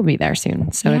 And we will be there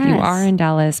soon. So if you are in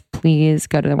Dallas, please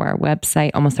go to our website,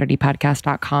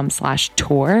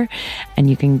 almost30podcast.com/tour, and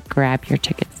you can grab your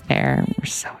tickets there. We're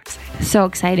so excited. So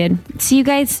excited. See you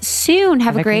guys soon.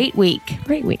 Have a great week.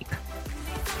 Great week.